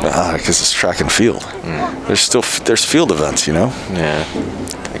 Because it's track and field. There's field events, you know. Yeah,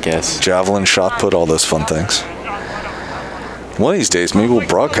 I guess. Javelin, shot put, all those fun things. One of these days, maybe we'll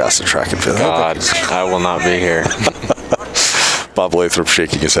broadcast a track and field. God, I will not be here. Bob Lathrop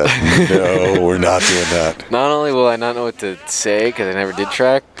shaking his head. No, we're not doing that. Not only will I not know what to say because I never did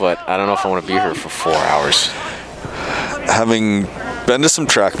track, but I don't know if I want to be here for 4 hours. Having been to some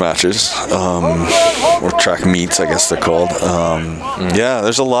track matches, or track meets, I guess they're called. Yeah,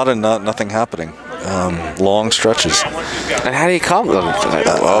 there's a lot of nothing happening. Long stretches. And how do you come?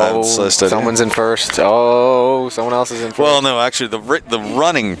 Someone's in first. Oh, someone else is in first. Well, no, actually, the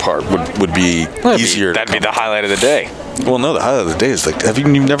running part would be easier. That'd be the highlight of the day. Well, no, the highlight of the day is like. You've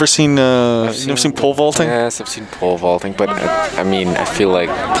never seen? You've never seen pole vaulting? Yes, I've seen pole vaulting, but I mean, I feel like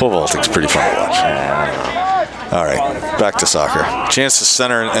pole vaulting's pretty fun to watch. All right, back to soccer. Chance to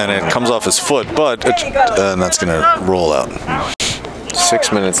center, and it comes off his foot, but and that's going to roll out.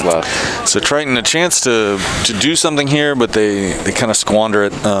 6 minutes left. So Triton, a chance to do something here, but they kind of squander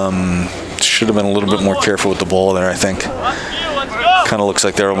it. Should have been a little bit more careful with the ball there, I think. Kind of looks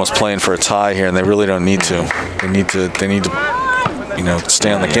like they're almost playing for a tie here, and they really don't need to. They need to,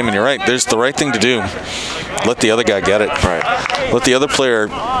 stay on the game. And you're right. There's the right thing to do. Let the other guy get it. Right. Let the other player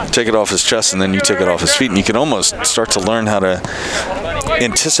take it off his chest, and then you take it off his feet, and you can almost start to learn how to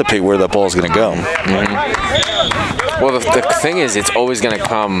anticipate where that ball is going to go. Well, the thing is, it's always going to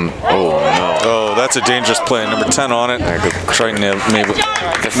come. Oh no! Oh, that's a dangerous play. Number 10 on it. Trying to maybe.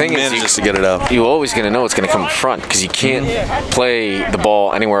 The thing is, just to get it out. You're always going to know it's going to come in front because you can't play the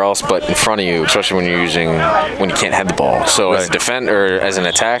ball anywhere else but in front of you, especially when you can't head the ball. So as a defender, as an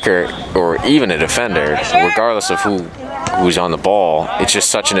attacker, or even a defender, regardless of who's on the ball, it's just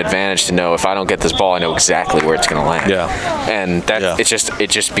such an advantage to know if I don't get this ball, I know exactly where it's going to land. Yeah. And that it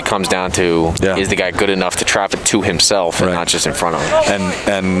just becomes down to is the guy good enough to trap it to himself and not just in front of him.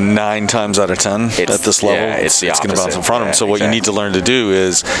 And 9 times out of 10 at this level, it's going to bounce in front of him. So what you need to learn to do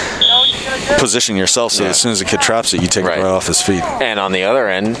is position yourself so as soon as the kid traps it, you take it right off his feet. And on the other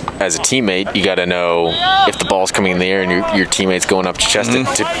end, as a teammate, you got to know if the ball's coming in the air and your teammate's going up to chest it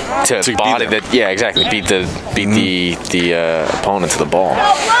to body that. Yeah, exactly. Beat the opponent to the ball.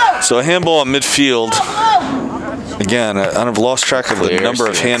 So a handball in midfield. Again, I've lost track of the number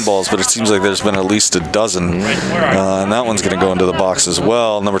of handballs, but it seems like there's been at least a dozen. And that one's going to go into the box as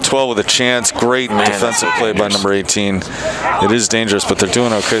well. Number 12 with a chance. Great defensive play by number 18. It is dangerous, but they're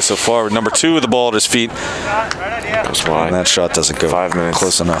doing okay so far. Number 2 with the ball at his feet. And that shot doesn't go 5 minutes.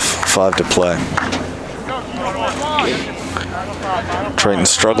 Close enough. 5 to play. Triton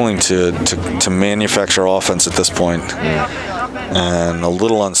struggling to manufacture offense at this point. And a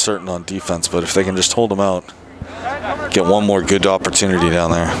little uncertain on defense, but if they can just hold them out, get one more good opportunity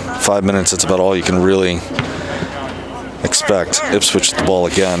down there. 5 minutes, that's about all you can really expect. Ipswich with the ball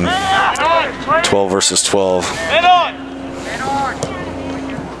again. 12 versus 12.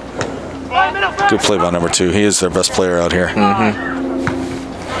 Good play by number 2. He is their best player out here.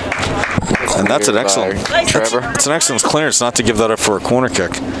 And that's an excellent it's an excellent clearance not to give that up for a corner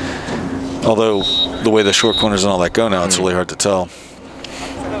kick. Although the way the short corners and all that go now, it's really hard to tell.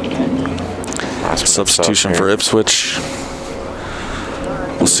 Substitution for Ipswich.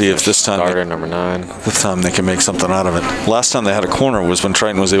 We'll see if this time. Starter number 9. This time they can make something out of it. Last time they had a corner was when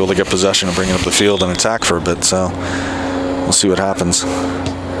Triton was able to get possession and bring it up the field and attack for a bit. So we'll see what happens.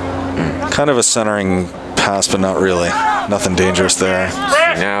 Kind of a centering pass, but not really. Nothing dangerous there.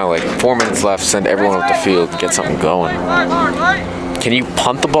 Now, like 4 minutes left. Send everyone up the field and get something going. Can you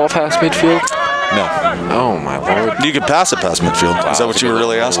punt the ball past midfield? No. Oh my lord. You could pass it past midfield. Is that what you were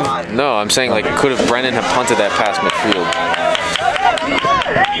really asking? No, I'm saying like could have Brennan have punted that past midfield?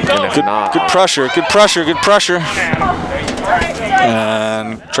 And if not, Good pressure, good pressure, good pressure.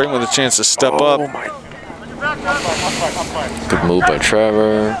 And Triton with a chance to step up. Good move by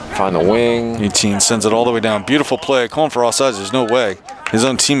Trevor. Find the wing. 18 sends it all the way down. Beautiful play. Calling for offsides. There's no way. His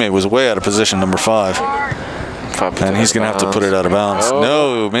own teammate was way out of position, number 5. And he's going to have to put it out of bounds.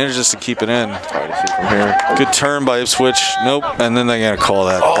 No, manages to keep it in. Good turn by Ipswich. Nope. And then they're going to call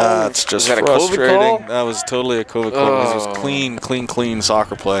that. That's just frustrating. That was totally a COVID call because it was clean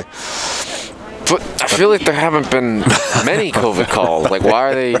soccer play. But I feel like there haven't been many COVID calls. Like,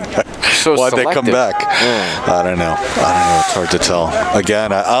 why are they so Why'd selective? they come back? Yeah. I don't know. It's hard to tell.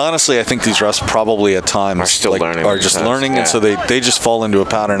 Again, honestly, I think these refs probably at times are still learning. Are just learning, and so they just fall into a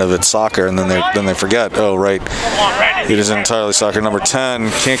pattern of it's soccer, and then they forget. Oh, right, it is entirely soccer. Number 10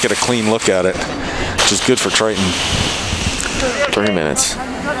 can't get a clean look at it, which is good for Triton. 3 minutes.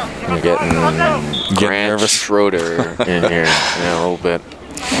 We're getting Grant Schroeder in here a little bit.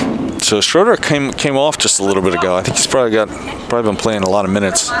 So Schroeder came off just a little bit ago. I think he's probably been playing a lot of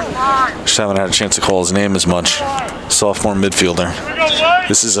minutes. Just haven't had a chance to call his name as much. Sophomore midfielder.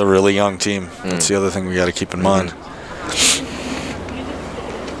 This is a really young team. That's the other thing we got to keep in mind.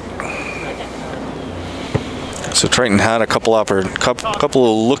 So Triton had a couple of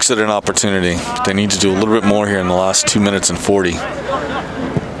looks at an opportunity. They need to do a little bit more here in the last 2 minutes and 40.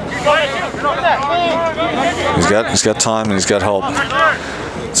 He's got time and he's got help.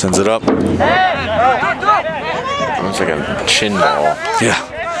 Sends it up. Looks like a chin ball. Yeah.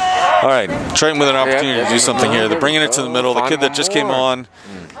 All right. Triton with an opportunity to do something here. They're bringing it to the middle. The kid that just came on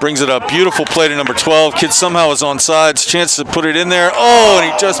brings it up. Beautiful play to number 12. Kid somehow is on sides. Chance to put it in there. Oh,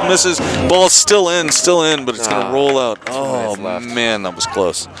 and he just misses. Ball's still in, but it's going to roll out. Oh, man, that was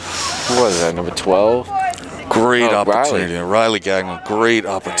close. Who was that, number 12? Great opportunity. Riley Gagnon, great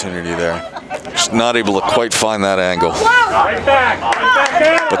opportunity there. Just not able to quite find that angle.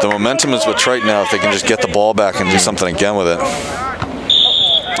 But the momentum is with Triton now if they can just get the ball back and do something again with it.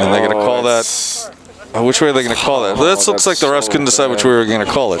 And they're going to call that. Oh, which way are they going to call that? This looks like the refs couldn't decide which way we were going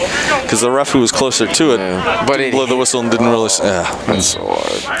to call it. Because the ref who was closer to it didn't blow the whistle and didn't really. That's so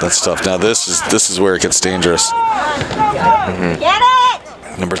hard. That's tough. Now this is where it gets dangerous. Get it!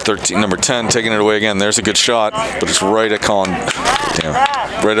 Number 13, number 10 taking it away again. There's a good shot, but it's right at Colin. Damn.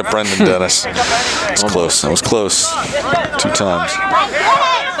 Right at Brendan Dennis. It's close. That was close. 2 times.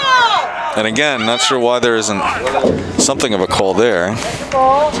 And again, not sure why there isn't something of a call there.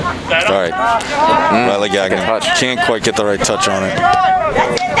 All right. Riley Gagnon can't quite get the right touch on it.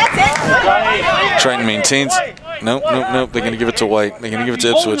 Triton maintains. Nope. They're going to give it to White. They're going to give it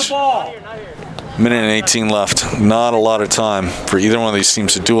to Ipswich. Minute and 18 left. Not a lot of time for either one of these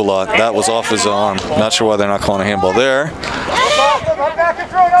teams to do a lot. That was off his arm. Not sure why they're not calling a handball there.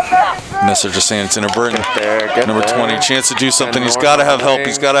 Messer just saying it's inadvertent. Number 20, chance to do something. He's got to have help.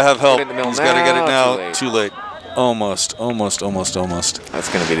 He's got to have help. He's got to get it now. Too late. Almost. That's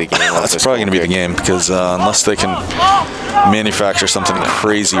going to be the game. That's probably going to be the game because unless they can manufacture something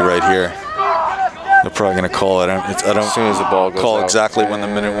crazy right here, they're probably going to call it. I don't as soon as the ball goes call out. exactly when the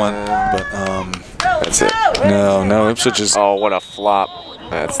minute went, but that's it. No, Ipswich is. Oh, what a flop!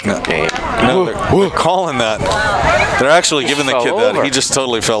 That's the game. No, they're calling that. They're actually giving the kid that. He just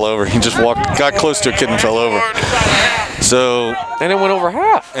totally fell over. He just got close to a kid and fell over. So. And it went over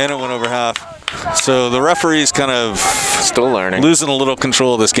half. So the referee's kind of still learning, losing a little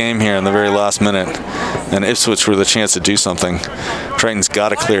control of this game here in the very last minute, and Ipswich with a chance to do something. Triton's got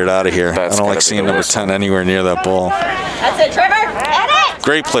to clear it out of here. I don't like seeing number 10 anywhere near that ball. That's it, Trevor. Get it.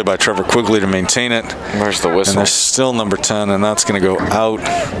 Great play by Trevor Quigley to maintain it. Where's the whistle? And there's still number 10, and that's going to go out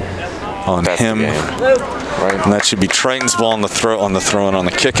on him. Right. And that should be Triton's ball on the throw and on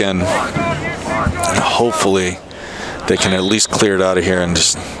the kick in. And hopefully they can at least clear it out of here and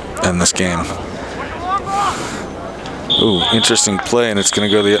just end this game. Ooh, interesting play, and it's going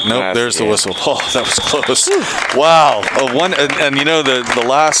to go the. Nope, there's the whistle. Oh, that was close. Wow. And you know the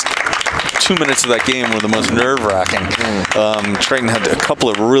last 2 minutes of that game were the most nerve-wracking. Triton had a couple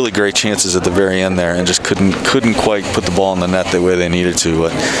of really great chances at the very end there, and just couldn't quite put the ball in the net the way they needed to.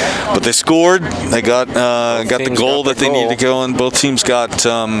 But they scored. They got the goal that they needed to go, and both teams got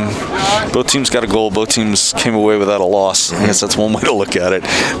a goal. Both teams came away without a loss. I guess that's one way to look at it.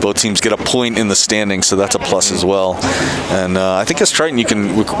 Both teams get a point in the standings, so that's a plus as well. And I think as Triton, we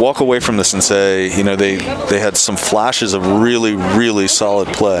can walk away from this and say, they had some flashes of really, really solid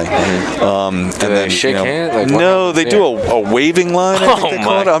play. And then shake hands? No, they do a waving line. I think they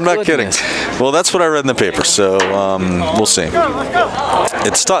call it. I'm not kidding. Well, that's what I read in the paper. So we'll see.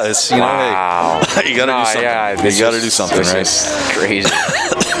 It's tough. Wow. Hey, you got to do something. Yeah, you got to do something, right? Crazy.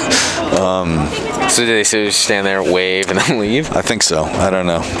 So did they stand there, wave, and then leave? I think so. I don't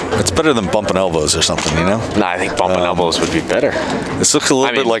know. It's better than bumping elbows or something, No, I think bumping elbows would be better. This looks a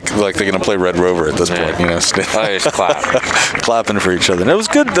little bit like they're going to play Red Rover at this point. Just clap. Clapping for each other. And it was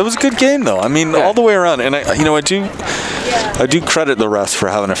good. That was a good game, though. I mean, all the way around. And I do credit the refs for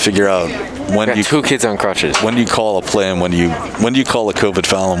having to figure out when you 2 kids on crutches. When do you call a play and when do you call a COVID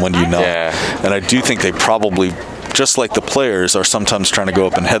foul and when do you not? Yeah. And I do think they probably, just like the players, are sometimes trying to go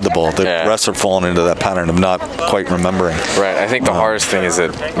up and head the ball. The refs are falling into that pattern of not quite remembering. Right. I think the hardest thing is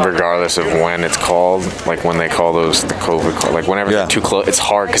that regardless of when it's called, like when they call the COVID call, like whenever they're too close, it's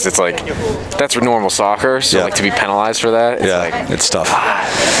hard because it's like that's normal soccer. So like to be penalized for that, it's tough.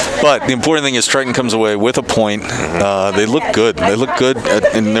 But the important thing is Triton comes away with a point. They look good. They look good,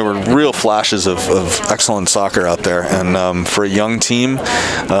 and there were real flashes of excellent soccer out there. And for a young team,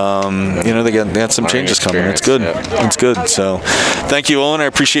 they had some changes coming. It's good. It's good. So thank you, Owen. I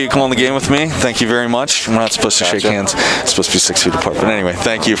appreciate you coming on the game with me. Thank you very much. We're not supposed to shake hands. It's supposed to be 6 feet apart. But anyway,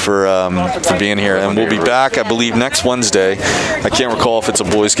 thank you for being here. And we'll be back, I believe, next Wednesday. I can't recall if it's a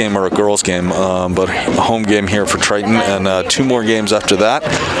boys game or a girls game, but a home game here for Triton, and 2 more games after that,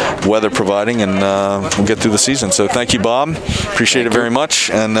 weather providing, and we'll get through the season. So thank you, Bob. Appreciate it very much,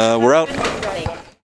 and we're out.